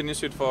order has been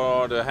issued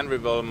for the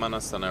Henryville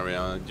Manastan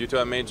area. Due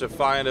to a major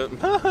fire,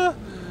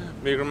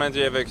 we recommend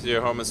you evacuate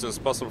your home as soon as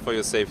possible for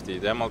your safety.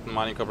 The Hamilton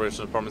Mining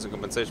Corporation is promising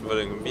compensation for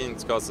the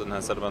inconvenience caused and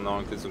has set up a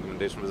non-inclusive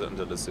recommendation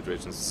until the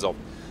situation is solved.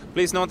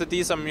 Please note that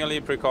these are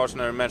merely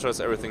precautionary measures.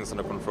 Everything is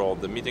under control.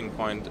 The meeting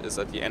point is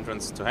at the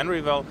entrance to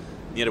Henryville,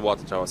 near the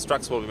water tower.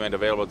 Trucks will be made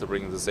available to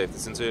bring you to safety.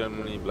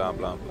 Sincerely, blah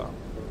blah blah.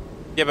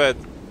 Yeah, but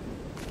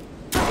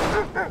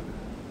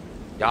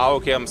Yeah,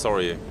 okay, I'm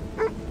sorry.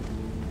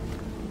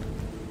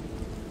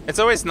 It's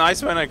always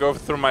nice when I go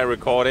through my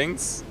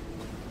recordings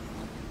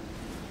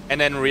and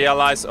then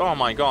realize, oh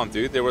my god,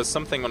 dude, there was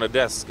something on the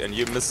desk and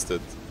you missed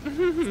it.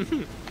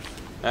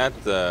 That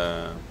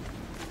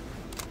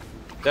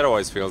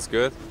always feels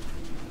good.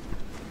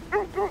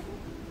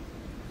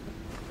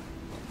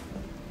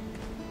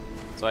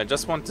 So I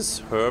just want this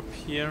herb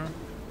here.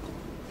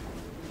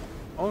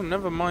 Oh,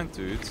 never mind,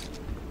 dude.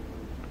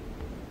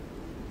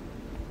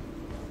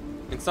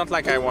 It's not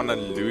like I want to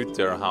loot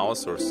their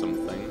house or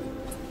something.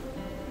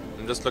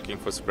 I'm just looking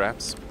for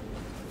scraps.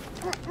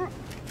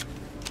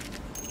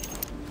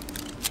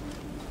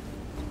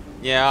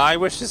 Yeah, I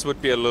wish this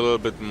would be a little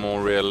bit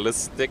more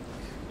realistic,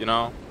 you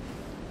know?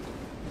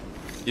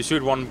 You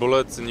shoot one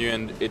bullet and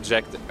you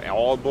eject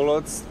all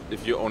bullets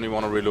if you only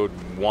want to reload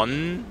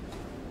one.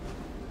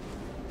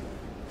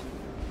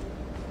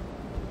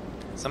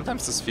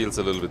 Sometimes this feels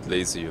a little bit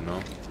lazy, you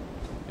know?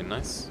 Okay,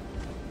 nice.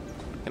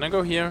 Can I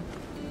go here?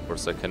 Of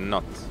course I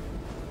cannot.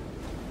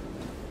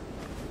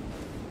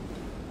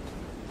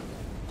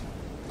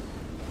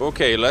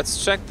 Okay,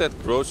 let's check that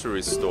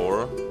grocery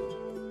store.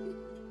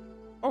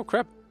 Oh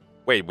crap.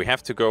 Wait, we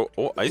have to go...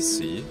 Oh, I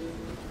see.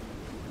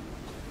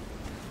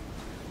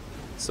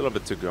 Still a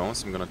bit to go,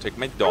 so I'm gonna take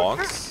my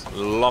dogs.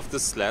 Love the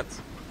sled.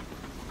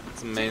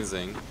 It's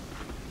amazing.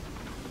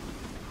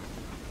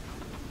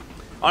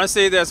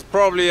 Honestly, there's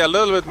probably a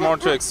little bit more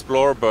to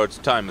explore, but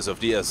time is of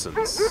the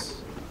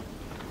essence.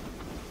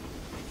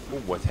 Oh,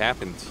 what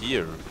happened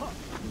here?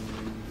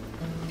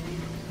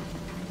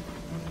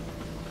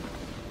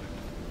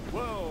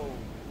 Whoa.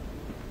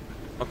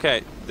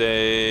 Okay,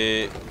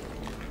 they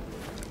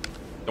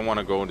don't want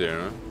to go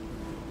there.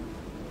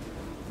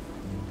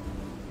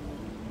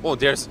 Oh,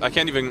 there's... I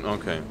can't even...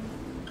 Okay.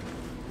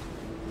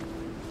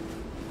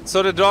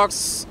 So the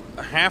dogs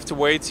have to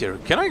wait here.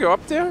 Can I go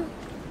up there?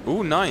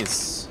 Ooh,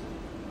 nice.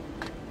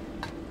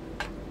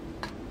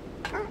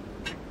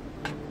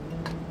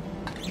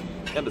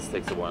 Yeah, this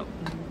takes a while.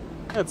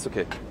 That's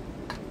okay.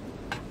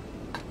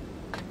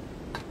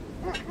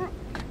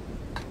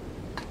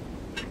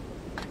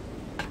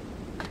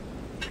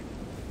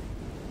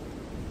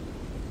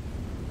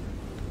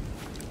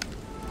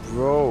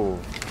 Bro.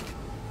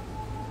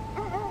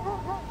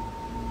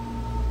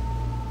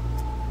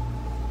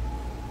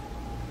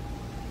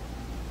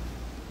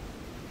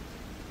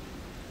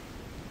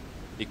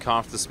 He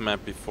carved this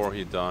map before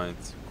he died.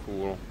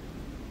 Cool.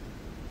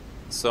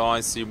 So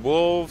I see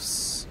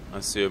wolves. I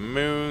see a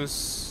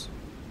moose.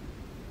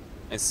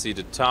 I see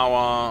the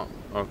tower.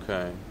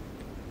 Okay.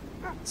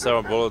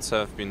 Several bullets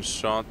have been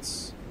shot.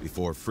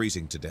 Before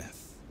freezing to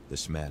death,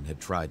 this man had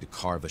tried to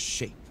carve a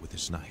shape with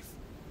his knife.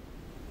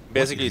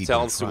 Basically it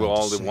tells you where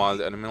all the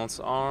wild animals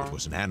are. It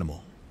was an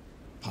animal.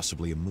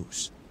 Possibly a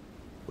moose.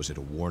 Was it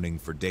a warning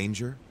for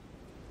danger?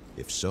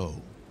 If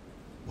so,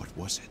 what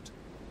was it?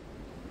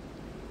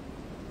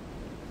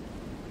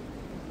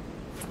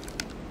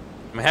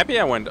 I'm happy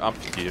I went up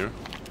here.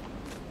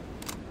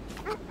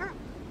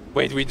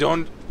 Wait, we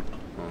don't...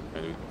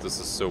 Okay, this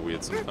is so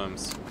weird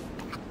sometimes.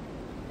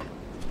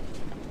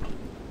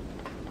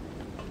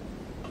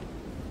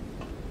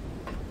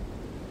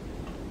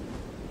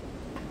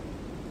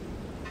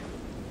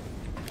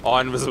 Oh,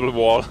 invisible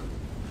wall.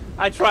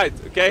 I tried,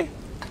 okay?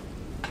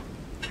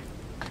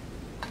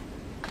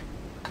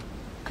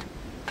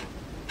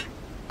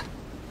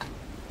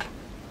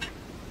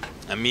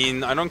 I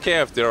mean, I don't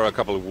care if there are a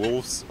couple of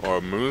wolves or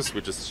a moose, we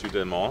just shoot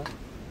them all.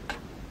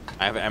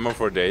 I have ammo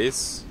for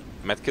days,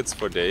 medkits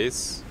for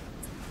days.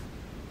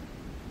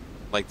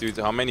 Like, dude,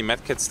 how many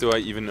medkits do I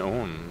even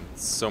own?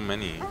 So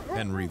many.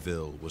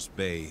 Henryville was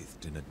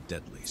bathed in a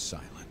deadly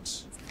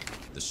silence.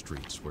 The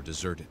streets were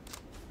deserted,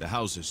 the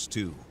houses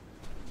too.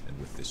 And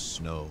with this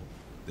snow,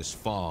 this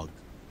fog,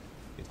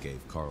 it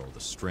gave Carl the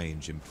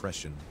strange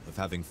impression of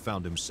having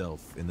found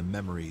himself in the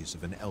memories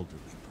of an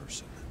elderly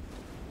person.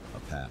 A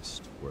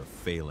past where a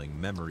failing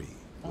memory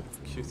would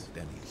have removed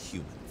any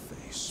human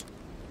face.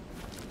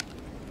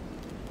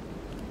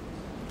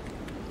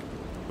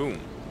 Boom.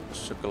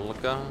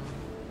 Shakalaka.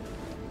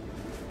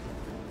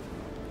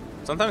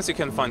 Sometimes you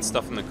can find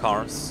stuff in the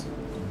cars.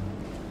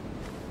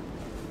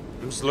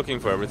 I'm just looking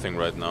for everything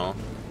right now.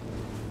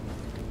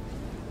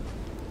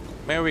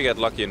 Maybe we get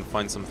lucky and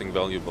find something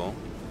valuable.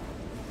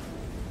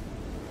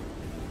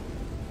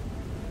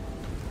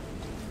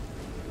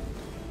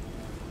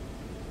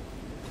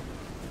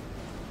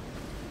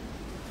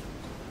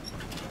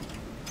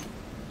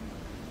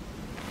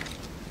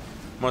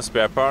 More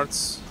spare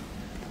parts.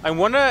 I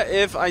wonder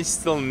if I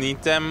still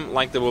need them,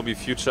 like there will be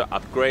future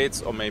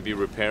upgrades or maybe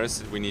repairs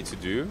that we need to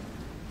do.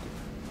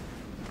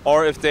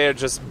 Or if they're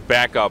just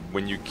backup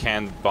when you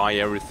can't buy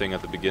everything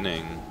at the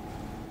beginning.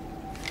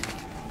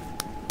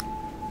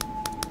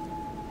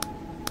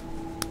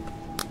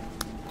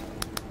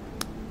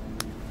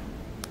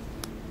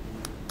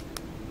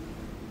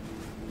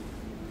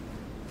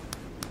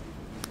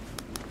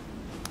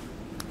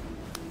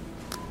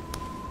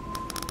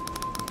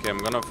 Okay, I'm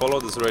gonna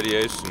follow this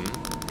radiation.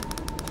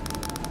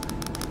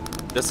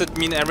 Does it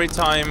mean every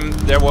time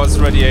there was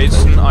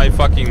radiation I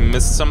fucking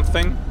missed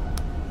something?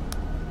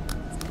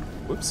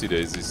 Whoopsie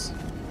daisies.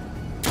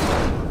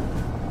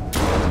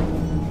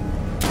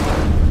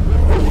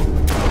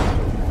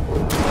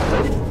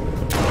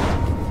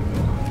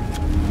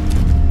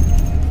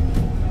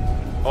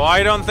 Oh,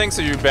 I don't think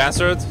so, you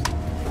bastard.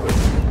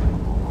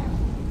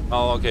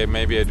 Oh, okay,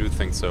 maybe I do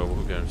think so.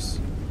 Who cares?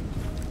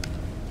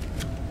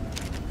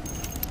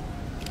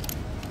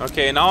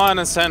 Okay, now I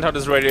understand how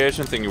this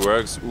radiation thing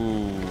works.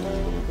 Ooh,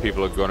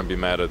 people are gonna be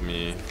mad at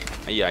me.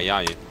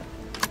 Ay.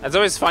 It's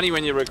always funny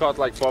when you record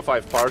like 4 or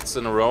 5 parts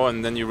in a row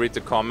and then you read the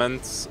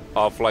comments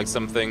of like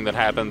something that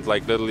happened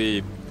like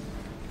literally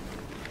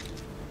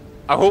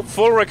a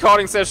full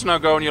recording session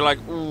ago and you're like,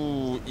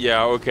 ooh,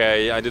 yeah,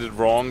 okay, I did it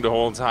wrong the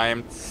whole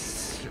time.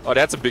 Oh,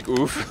 that's a big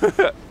oof.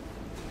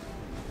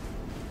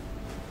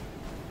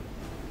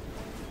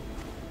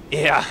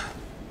 Yeah.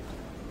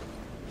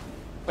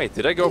 Wait,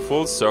 did I go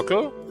full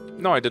circle?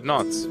 No, I did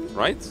not,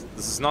 right?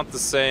 This is not the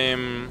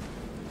same...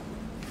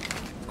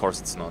 Of course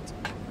it's not.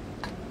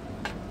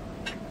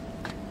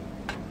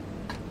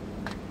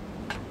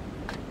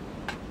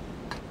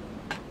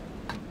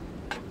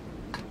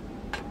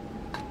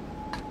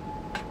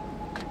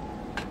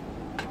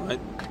 Right?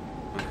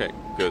 Okay,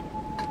 good.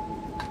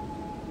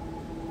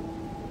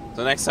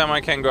 So next time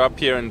I can go up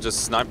here and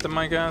just snipe them,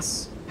 I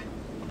guess?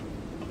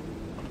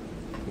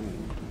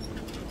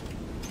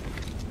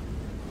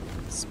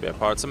 Spare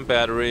parts and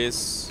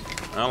batteries.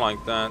 I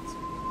like that.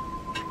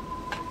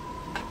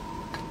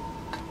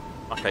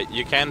 Okay,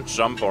 you can't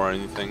jump or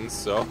anything,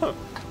 so...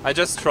 I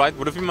just tried.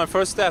 Would have been my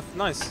first death.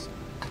 Nice.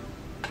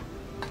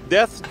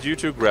 Death due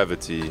to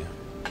gravity.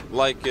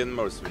 Like in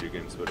most video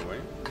games, by the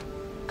way.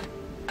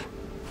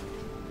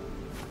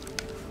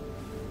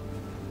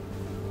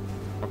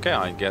 Okay,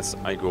 I guess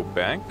I go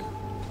back.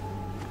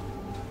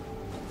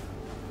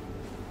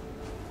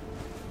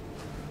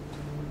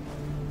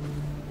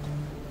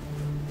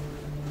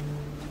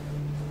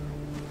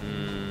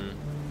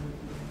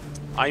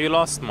 You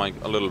lost Mike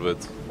a little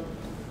bit.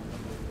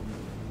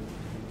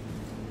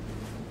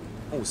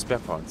 Oh, spare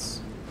parts.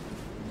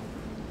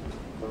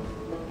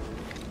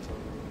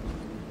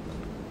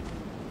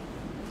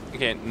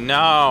 Okay,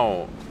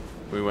 now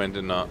we went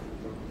in a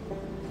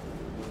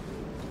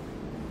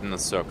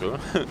circle.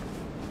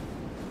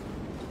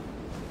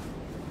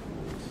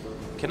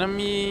 Can I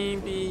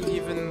maybe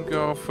even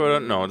go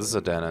further? No, this is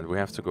a dead end. We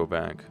have to go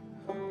back.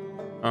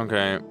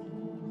 Okay.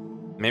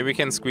 Maybe we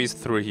can squeeze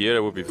through here.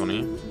 That would be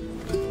funny.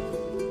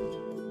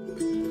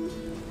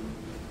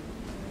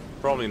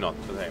 Probably not,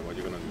 but hey, what are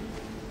you gonna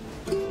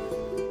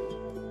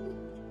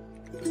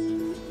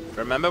do?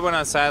 Remember when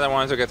I said I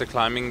wanted to get the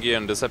climbing gear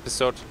in this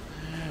episode?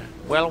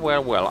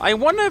 Well. I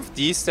wonder if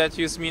these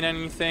statues mean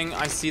anything.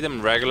 I see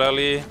them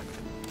regularly.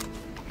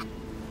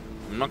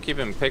 I'm not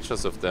keeping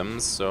pictures of them,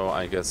 so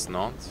I guess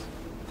not.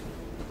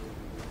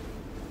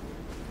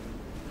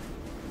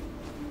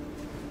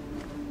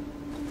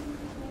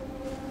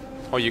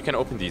 Oh, you can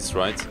open these,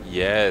 right?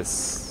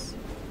 Yes.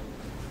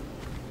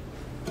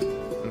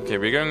 Okay,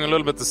 we're going a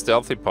little bit the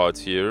stealthy part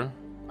here.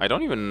 I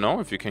don't even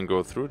know if you can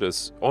go through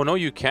this. Oh, no,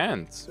 you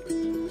can't.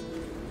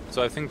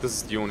 So I think this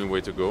is the only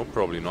way to go.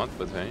 Probably not,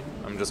 but hey,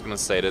 I'm just gonna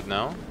say that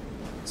now.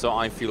 So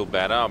I feel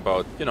better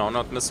about, you know,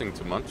 not missing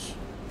too much.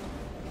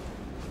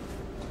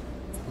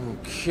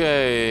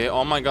 Okay,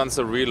 all my guns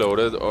are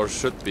reloaded, or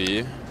should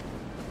be.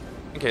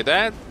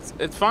 Okay,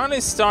 it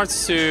finally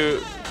starts to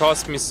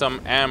cost me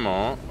some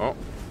ammo. Oh,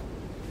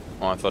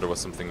 I thought it was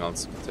something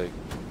else to take.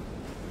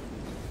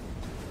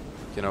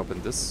 Can I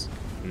open this?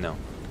 No.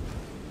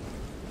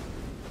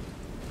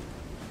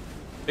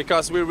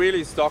 Because we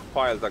really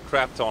stockpiled a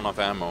crap ton of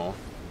ammo.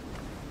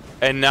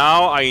 And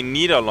now I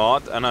need a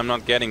lot and I'm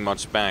not getting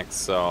much back,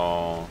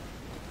 so...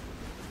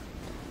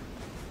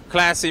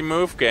 Classy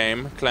move,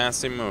 game.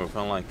 Classy move.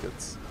 I like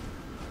it.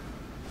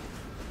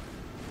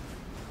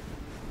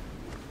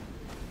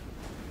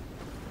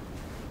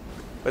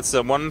 But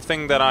the one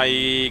thing that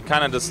I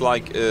kind of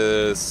dislike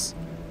is...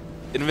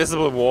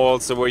 invisible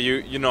walls, so where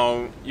you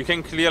know, you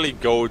can clearly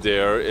go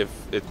there if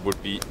it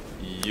would be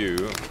you.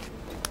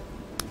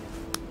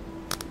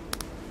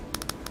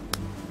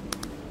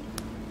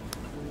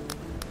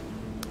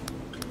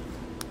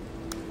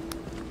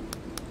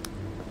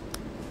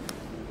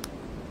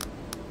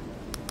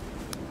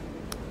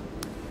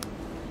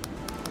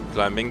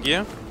 Climbing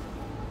gear.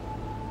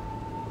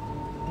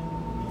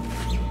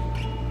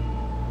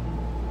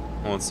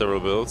 On several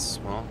builds.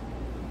 Well.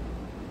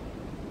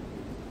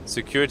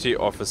 Security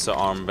officer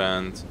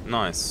armband.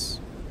 Nice.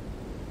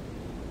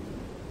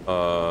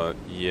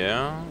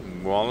 Yeah.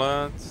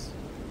 Wallet.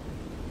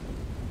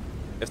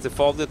 If the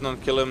fall did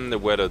not kill him, the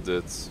weather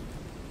did.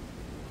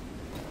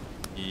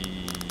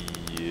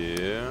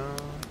 Yeah.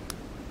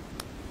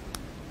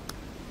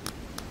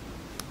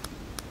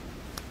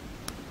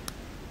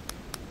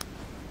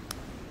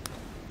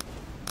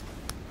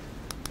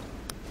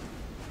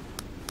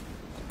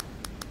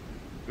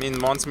 I mean,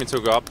 wants me to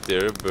go up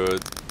there,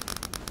 but...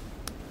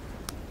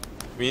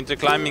 we need the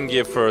climbing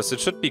gear first. It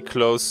should be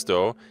close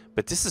though.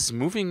 But this is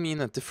moving me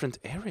in a different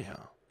area.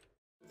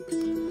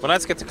 Well,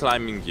 let's get the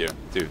climbing gear,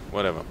 too.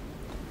 Whatever.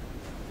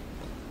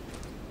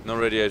 No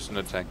radiation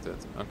detected.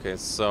 Okay,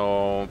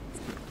 so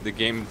the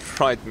game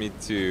tried me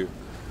to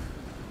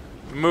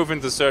move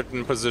into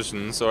certain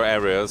positions or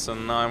areas,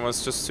 and I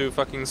was just too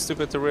fucking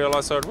stupid to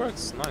realize how it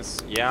works. Nice.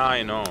 Yeah,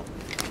 I know.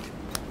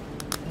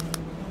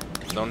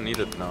 Don't need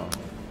it now.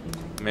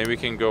 Maybe we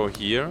can go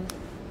here.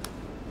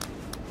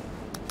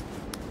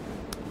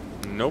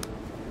 Nope.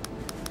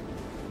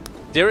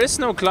 There is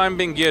no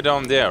climbing gear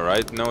down there,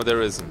 right? No,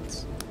 there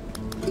isn't.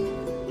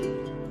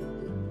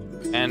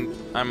 And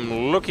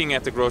I'm looking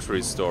at the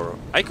grocery store.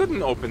 I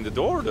couldn't open the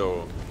door,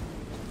 though.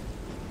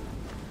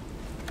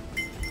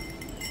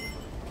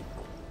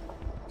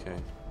 Okay.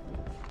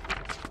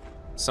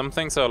 Some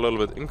things are a little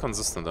bit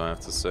inconsistent, I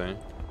have to say.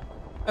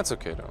 That's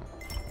okay, though.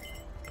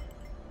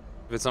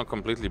 If it's not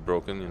completely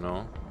broken, you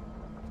know.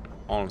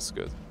 All is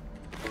good.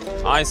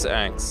 Ice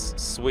axe.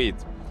 Sweet.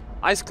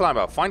 Ice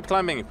climber. Find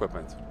climbing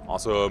equipment.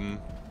 Awesome.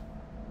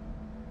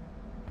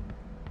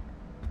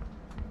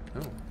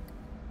 Oh.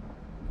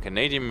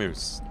 Canadian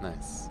moose.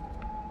 Nice.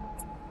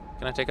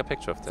 Can I take a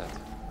picture of that?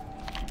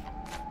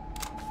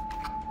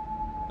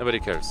 Nobody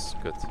cares.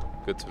 Good.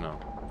 Good to know.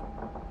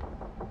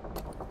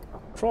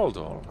 Troll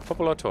doll.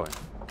 Popular toy.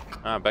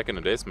 Ah, back in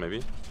the days,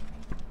 maybe.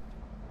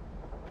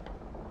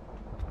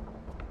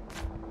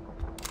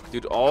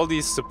 Dude, all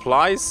these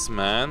supplies,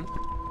 man.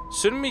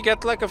 Shouldn't we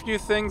get like a few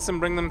things and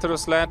bring them to the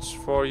sledge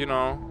for, you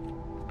know,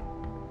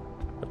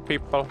 the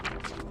people?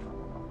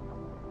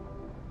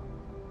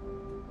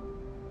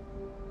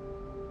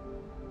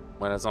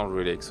 Well, that's not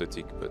really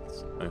exotic, but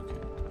okay.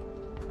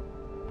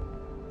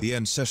 The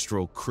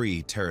ancestral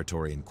Cree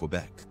territory in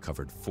Quebec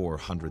covered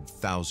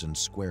 400,000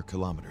 square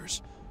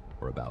kilometers,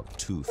 or about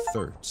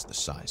 2/3 the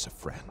size of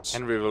France.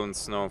 Henryville and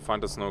snow.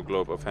 Find the snow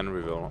globe of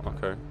Henryville.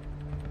 Okay.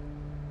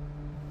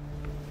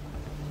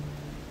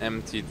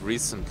 Emptied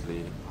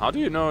recently. How do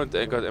you know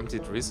they got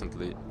emptied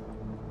recently?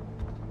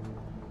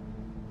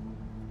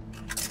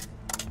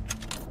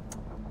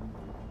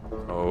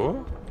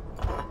 Oh?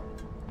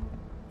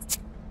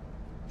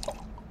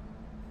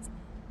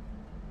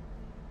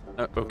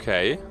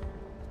 Okay.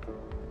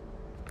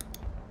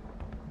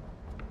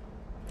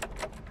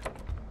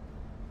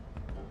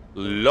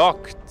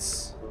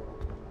 Locked.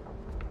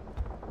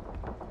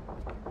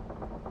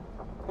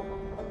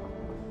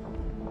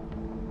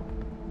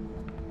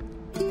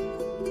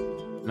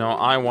 Now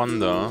I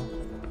wonder.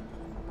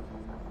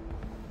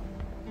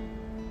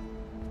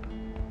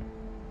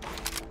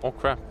 Oh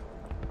crap.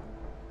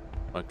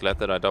 I'm glad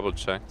that I double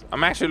checked.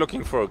 I'm actually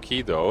looking for a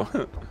key though.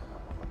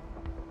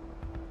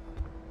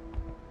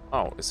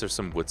 Oh, is there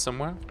some wood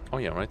somewhere? Oh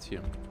yeah, right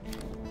here.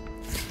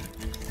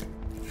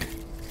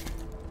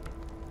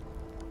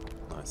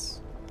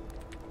 Nice.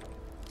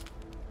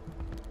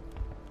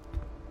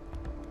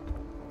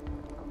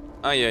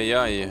 Ay ay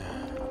ay.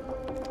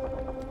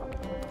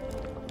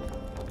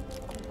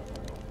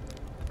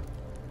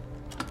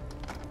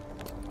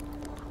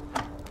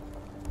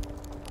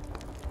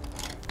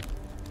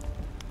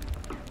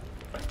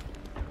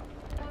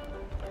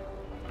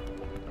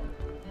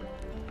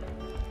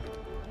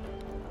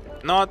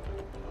 Not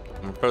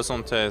a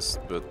personal taste,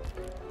 but...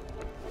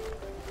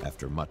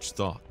 After much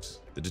thought,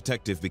 the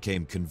detective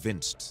became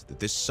convinced that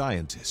this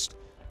scientist,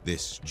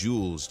 this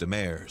Jules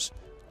Demers,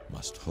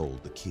 must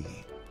hold the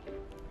key.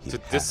 He To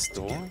had this to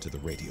door? get to the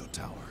radio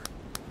tower.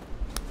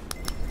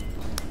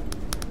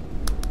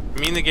 I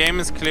mean, the game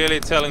is clearly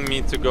telling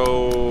me to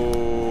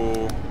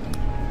go...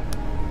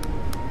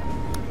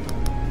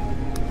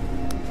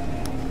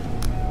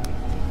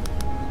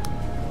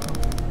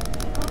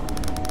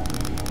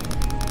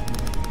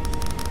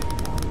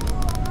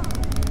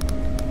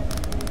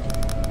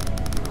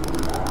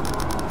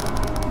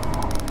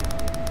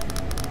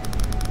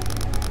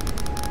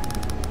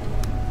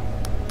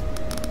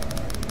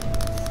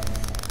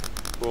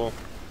 Cool.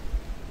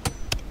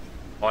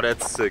 Oh,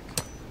 that's sick.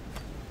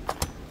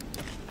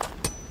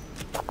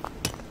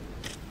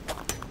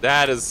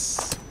 That's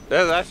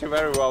actually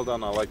very well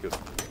done. I like it.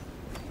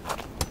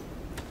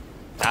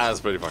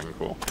 That's pretty fucking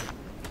cool.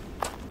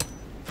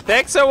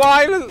 Takes a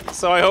while,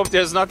 so I hope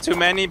there's not too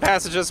many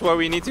passages where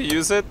we need to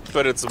use it,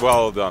 but it's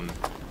well done.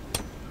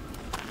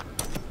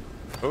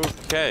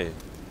 Okay.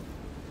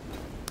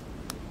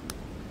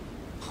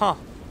 Huh.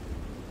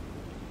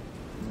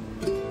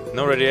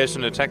 No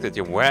radiation detected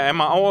yet. Where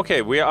am I? Oh,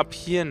 okay. We're up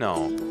here now.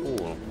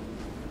 Cool.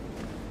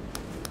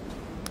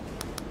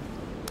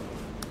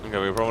 Okay,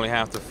 we probably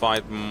have to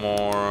fight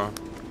more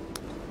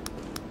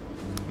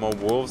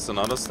wolves and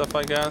other stuff,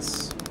 I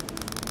guess.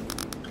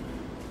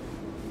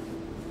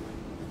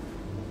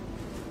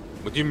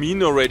 What do you mean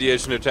no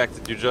radiation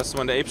detected? You just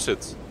went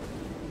apeshit.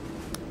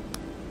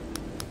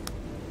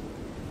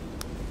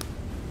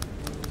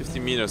 50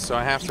 meters, so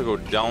I have to go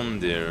down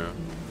there.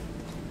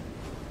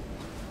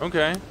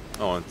 Okay.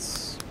 Oh,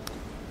 it's...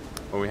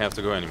 Well, we have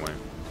to go anyway.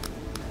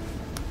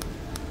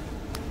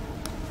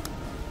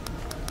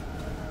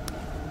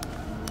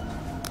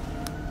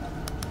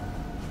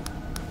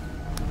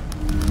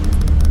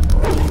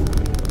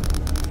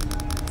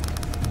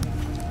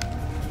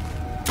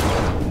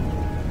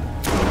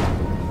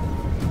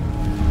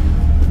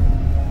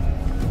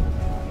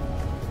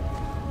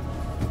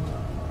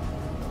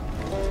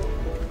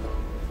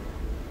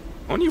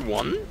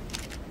 21?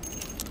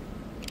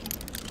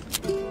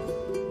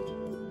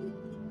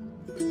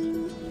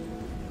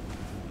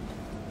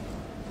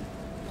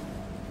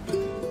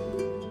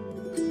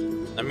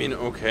 I mean,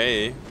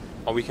 okay.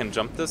 Oh, we can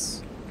jump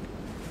this?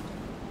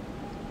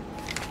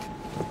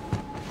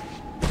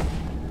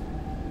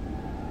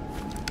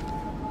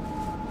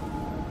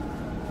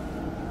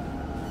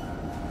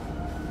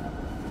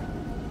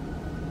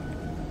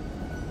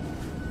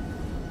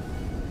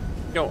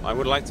 Yo, I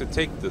would like to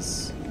take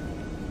this.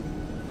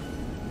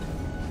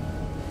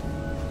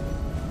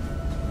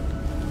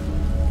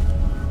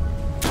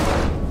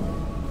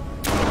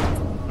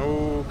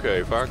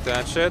 Okay, fuck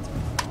that shit.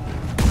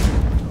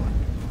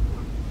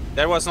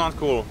 That was not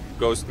cool,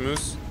 Ghost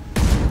Moose.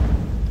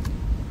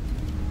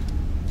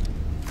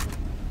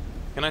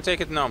 Can I take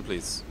it now,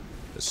 please?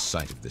 The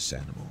sight of this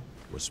animal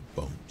was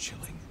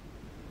bone-chilling.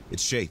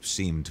 Its shape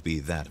seemed to be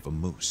that of a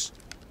moose.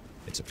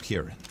 Its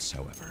appearance,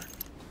 however,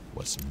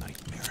 was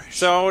nightmarish.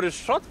 So the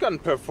shotgun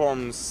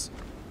performs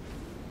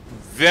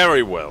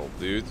very well,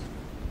 dude.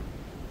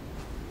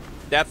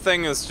 That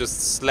thing is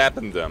just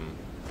slapping them.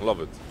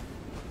 Love it.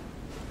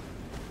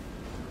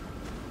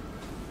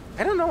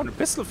 I don't know, the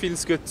pistol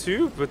feels good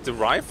too, but the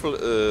rifle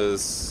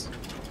is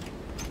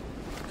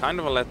kind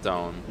of a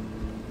letdown.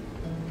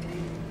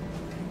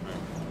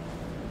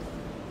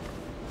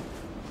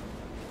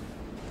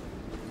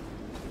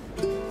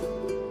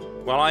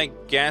 Well, I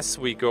guess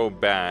we go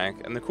back,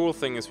 and the cool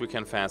thing is we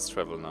can fast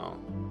travel now.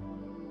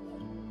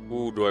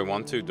 Ooh, do I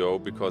want to though,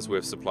 because we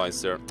have supplies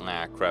there?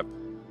 Ah, crap.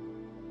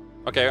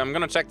 Okay, I'm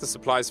gonna check the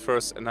supplies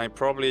first, and I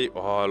probably...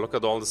 Oh, look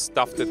at all the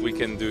stuff that we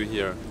can do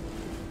here.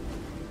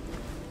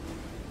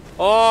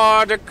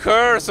 Oh, the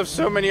curse of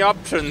so many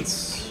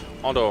options.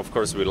 Although, of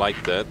course, we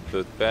like that.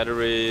 But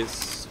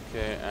batteries,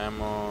 okay,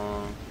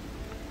 ammo.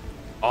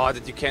 Oh,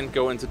 that you can't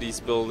go into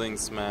these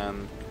buildings,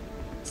 man.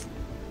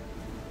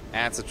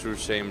 That's a true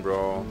shame,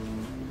 bro.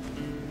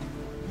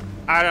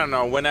 I don't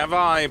know. Whenever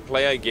I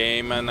play a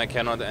game and I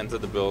cannot enter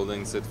the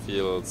buildings, it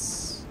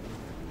feels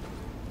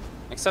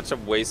like such a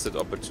wasted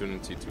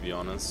opportunity, to be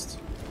honest.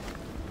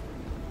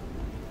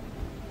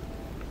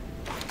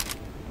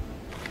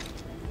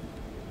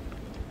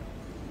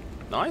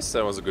 Nice,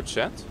 that was a good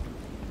chat.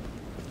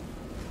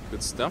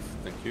 Good stuff,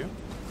 thank you.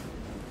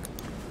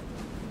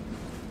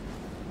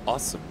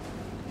 Awesome.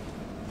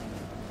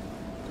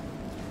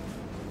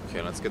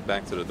 Okay, let's get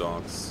back to the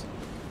dogs.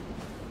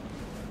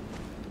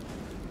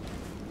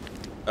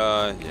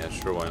 Yeah,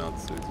 sure, why not,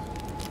 dude.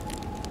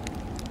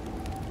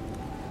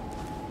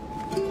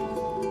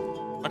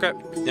 Okay,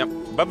 yep,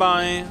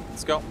 bye-bye.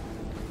 Let's go.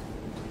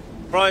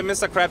 Probably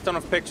missed a crap ton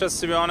of pictures,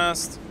 to be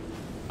honest.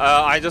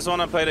 I just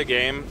want to play the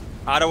game.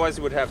 Otherwise,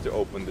 you would have to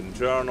open the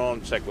journal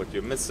and check what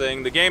you're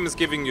missing. The game is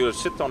giving you a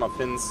shit ton of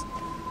hints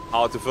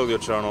how to fill your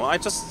journal. I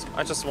just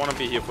want to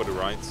be here for the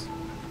ride.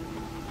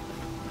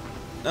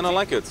 And I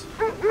like it.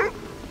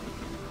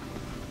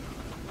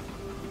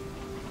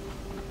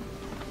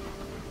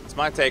 This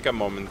might take a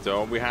moment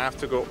though. We have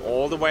to go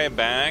all the way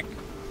back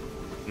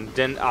and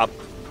then up.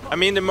 I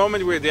mean, the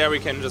moment we're there, we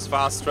can just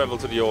fast travel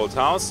to the old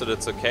house, so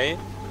that's okay.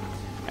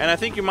 And I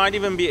think you might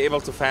even be able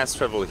to fast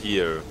travel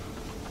here.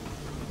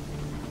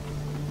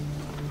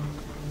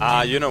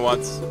 You know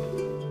what?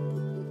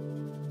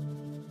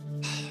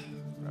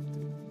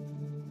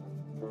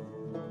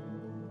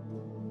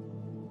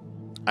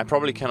 I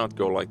probably cannot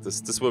go like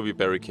this. This will be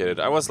barricaded.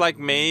 I was like,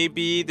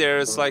 maybe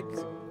there's like...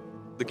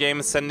 The game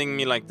is sending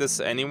me like this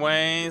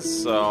anyway,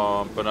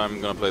 so... But I'm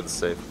gonna play this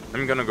safe.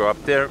 I'm gonna go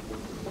up there.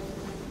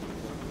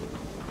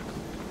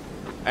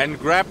 And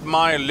grab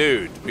my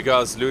loot,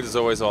 because loot is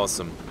always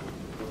awesome.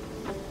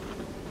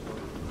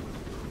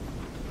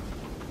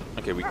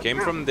 Okay, we came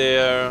from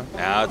there.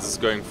 Ah, this is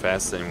going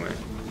fast anyway.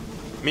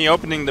 Me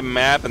opening the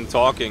map and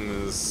talking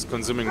is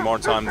consuming more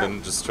time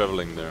than just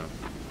traveling there.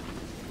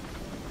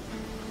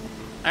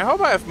 I hope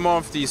I have more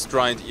of these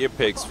dried ear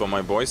pigs for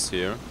my boys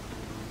here.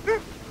 Yeah,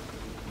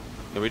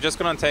 we're just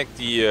gonna take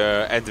the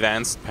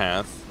advanced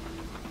path,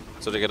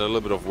 so they get a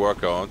little bit of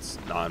workout.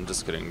 No, I'm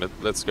just kidding.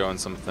 Let's go on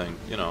something,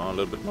 you know, a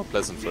little bit more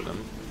pleasant for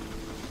them.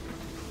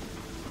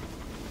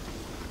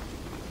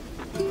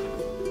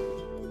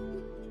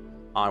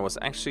 I was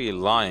actually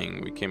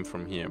lying. We came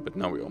from here, but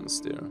now we're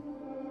almost there.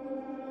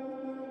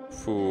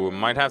 Phew,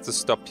 might have to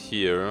stop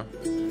here.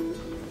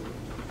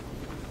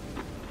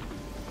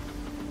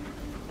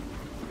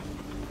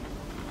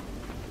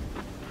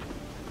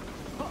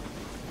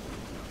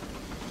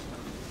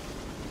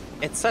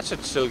 It's such a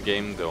chill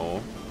game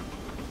though.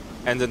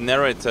 And the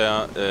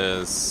narrator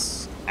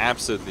is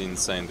absolutely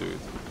insane, dude.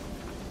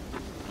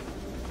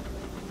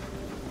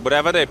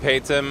 Whatever they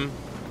paid him,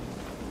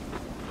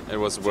 it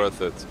was worth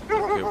it.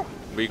 Okay,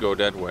 we go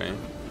that way.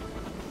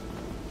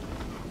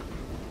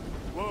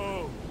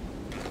 Whoa.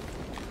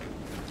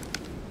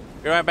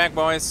 Be right back,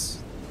 boys.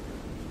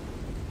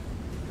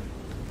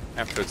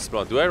 Have to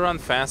explore. Do I run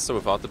faster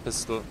without the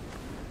pistol?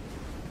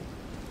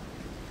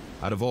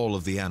 Out of all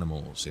of the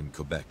animals in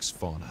Quebec's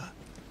fauna,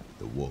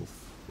 the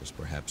wolf was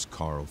perhaps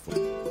Carl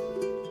Faubert's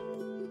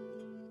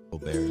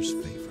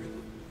favorite.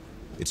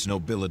 Its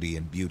nobility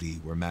and beauty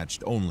were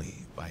matched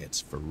only by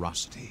its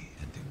ferocity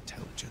and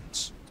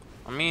intelligence.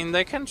 I mean,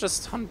 they can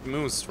just hunt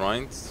moose,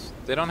 right?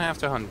 They don't have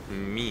to hunt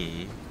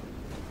me.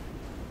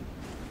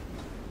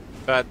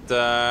 But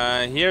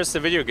here's the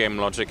video game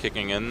logic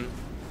kicking in.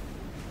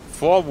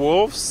 4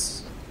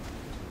 wolves,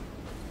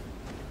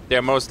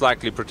 they're most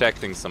likely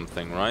protecting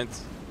something, right?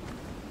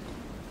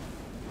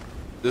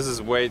 This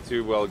is way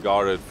too well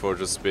guarded for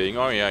just being,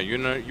 oh yeah, you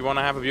know, you want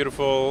to have a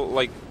beautiful,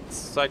 like,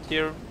 site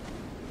here?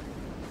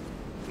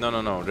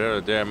 No,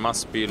 there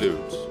must be loot.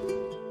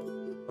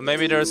 Or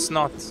maybe there's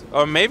not.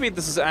 Or maybe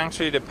this is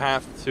actually the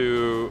path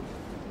to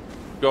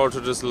go to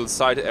this little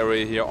side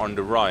area here on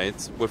the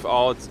right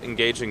without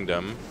engaging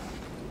them.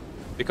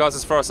 Because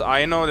as far as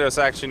I know, there's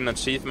actually an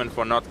achievement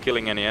for not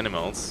killing any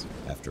animals.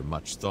 After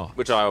much thought,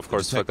 which I of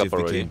course fuck up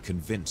already. Became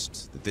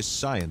convinced that this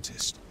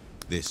scientist,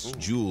 this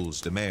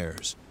Jules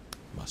Demers,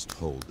 must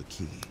hold the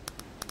key.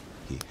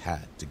 He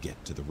had to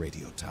get to the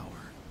radio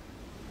tower.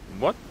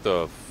 What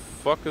the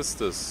fuck is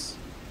this?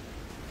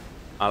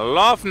 A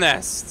love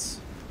nest!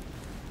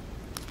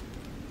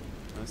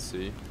 Let's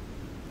see.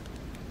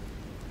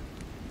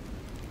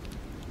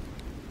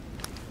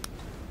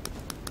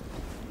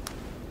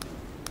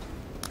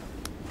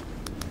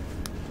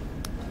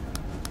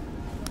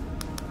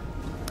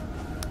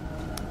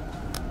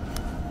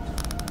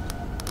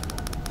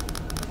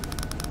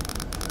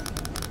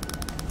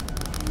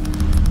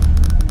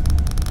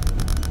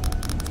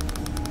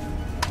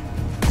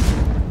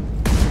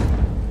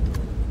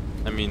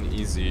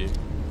 Easy.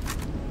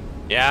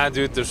 Yeah,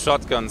 dude, the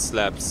shotgun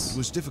slaps. It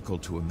was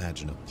difficult to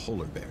imagine a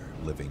polar bear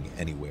living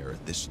anywhere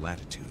at this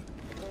latitude.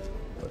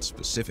 But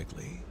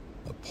specifically,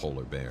 a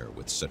polar bear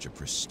with such a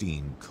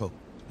pristine coat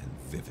and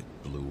vivid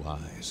blue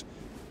eyes,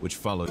 which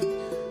followed...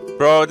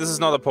 Bro, this is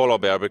not a polar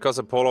bear, because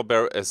a polar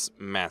bear is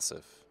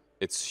massive.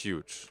 It's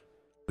huge.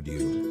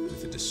 ...you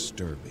with a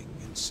disturbing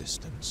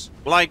insistence.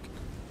 Like,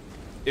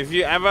 if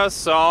you ever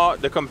saw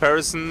the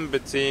comparison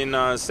between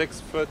a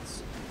 6-foot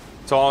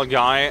tall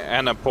guy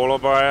and a polar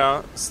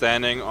bear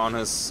standing on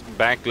his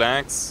back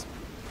legs.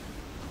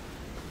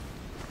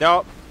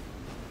 Now,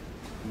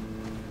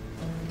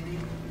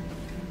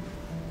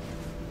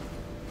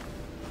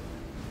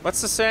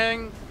 what's the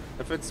saying?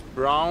 If it's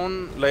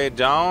brown, lay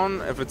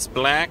down. If it's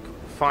black,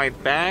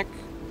 fight back.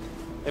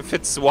 If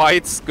it's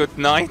white, good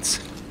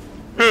night.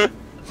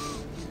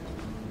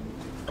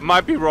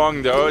 Might be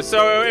wrong though.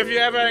 So if you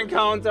ever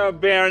encounter a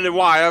bear in the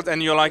wild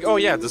and you're like, oh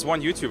yeah, there's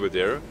one YouTuber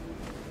there.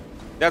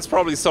 That's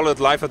probably solid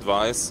life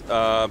advice.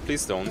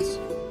 Please don't.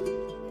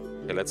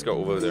 Okay, let's go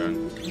over there.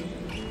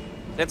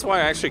 That's why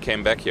I actually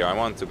came back here. I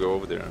wanted to go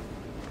over there.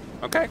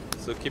 Okay,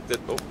 so keep that...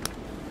 Oh.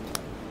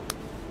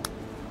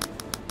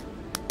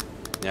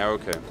 Yeah,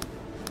 okay.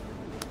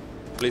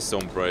 Please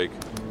don't break.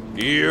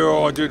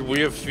 Yo, dude,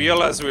 we are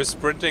fearless. We're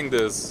sprinting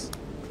this.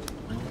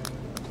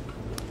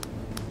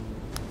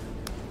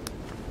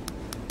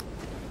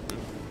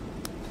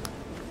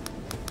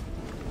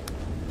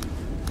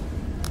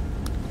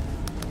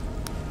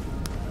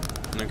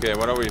 Okay,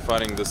 what are we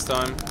fighting this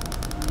time?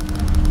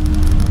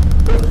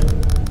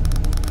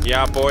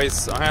 Yeah,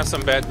 boys, I have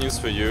some bad news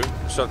for you.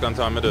 Shotgun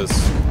time it is.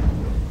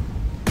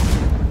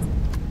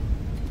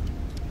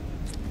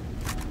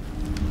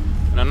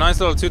 And a nice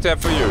little 2-tap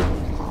for you.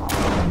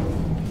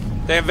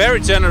 They're very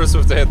generous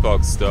with the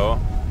hitbox, though.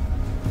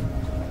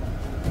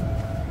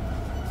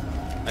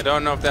 I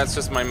don't know if that's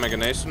just my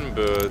imagination,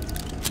 but...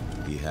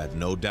 He had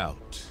no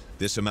doubt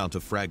this amount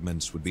of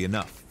fragments would be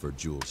enough for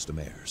Jules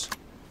Demers.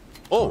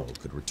 Oh. Carl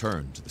could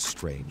return to the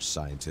strange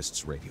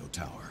scientist's radio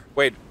tower.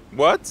 Wait,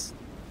 what?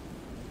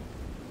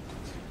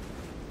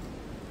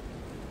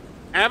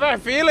 I have a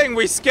feeling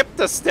we skipped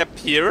a step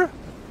here.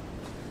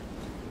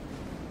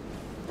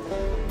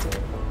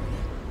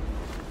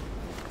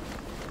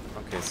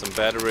 Okay, some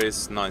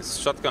batteries, nice.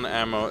 Shotgun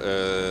ammo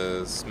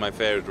is my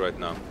favorite right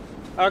now.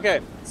 Okay,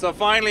 so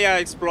finally I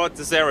explored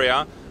this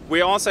area.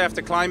 We also have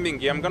the climbing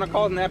gear. I'm gonna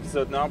call it an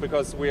episode now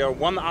because we are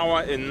 1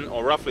 hour in,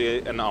 or roughly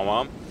an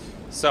hour.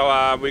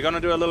 So we're gonna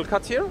do a little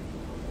cut here,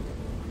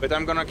 but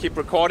I'm gonna keep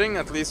recording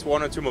at least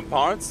 1 or 2 more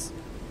parts.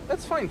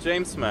 Let's find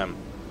James, ma'am.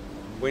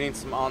 We need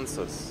some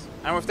answers.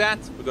 And with that,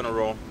 we're gonna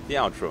roll the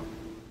outro.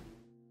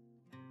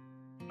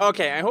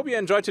 Okay, I hope you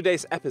enjoyed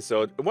today's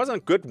episode. It was a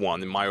good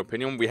one, in my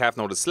opinion. We have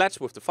now the sledge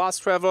with the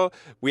fast travel.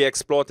 We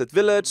explored that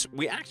village.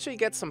 We actually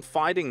get some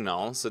fighting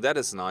now, so that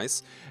is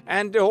nice.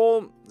 And the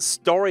whole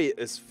story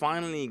is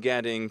finally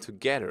getting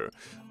together.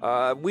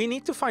 We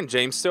need to find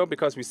James, though,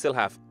 because we still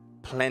have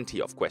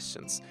plenty of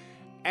questions.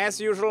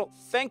 As usual,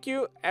 thank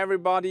you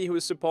everybody who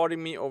is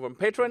supporting me over on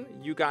Patreon.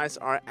 You guys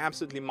are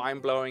absolutely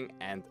mind-blowing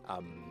and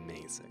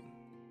amazing.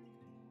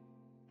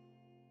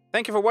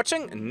 Thank you for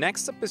watching.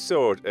 Next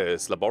episode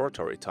is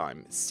Laboratory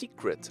Time,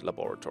 Secret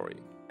Laboratory.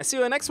 I see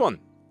you in the next one.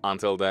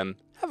 Until then,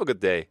 have a good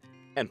day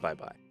and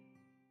bye-bye.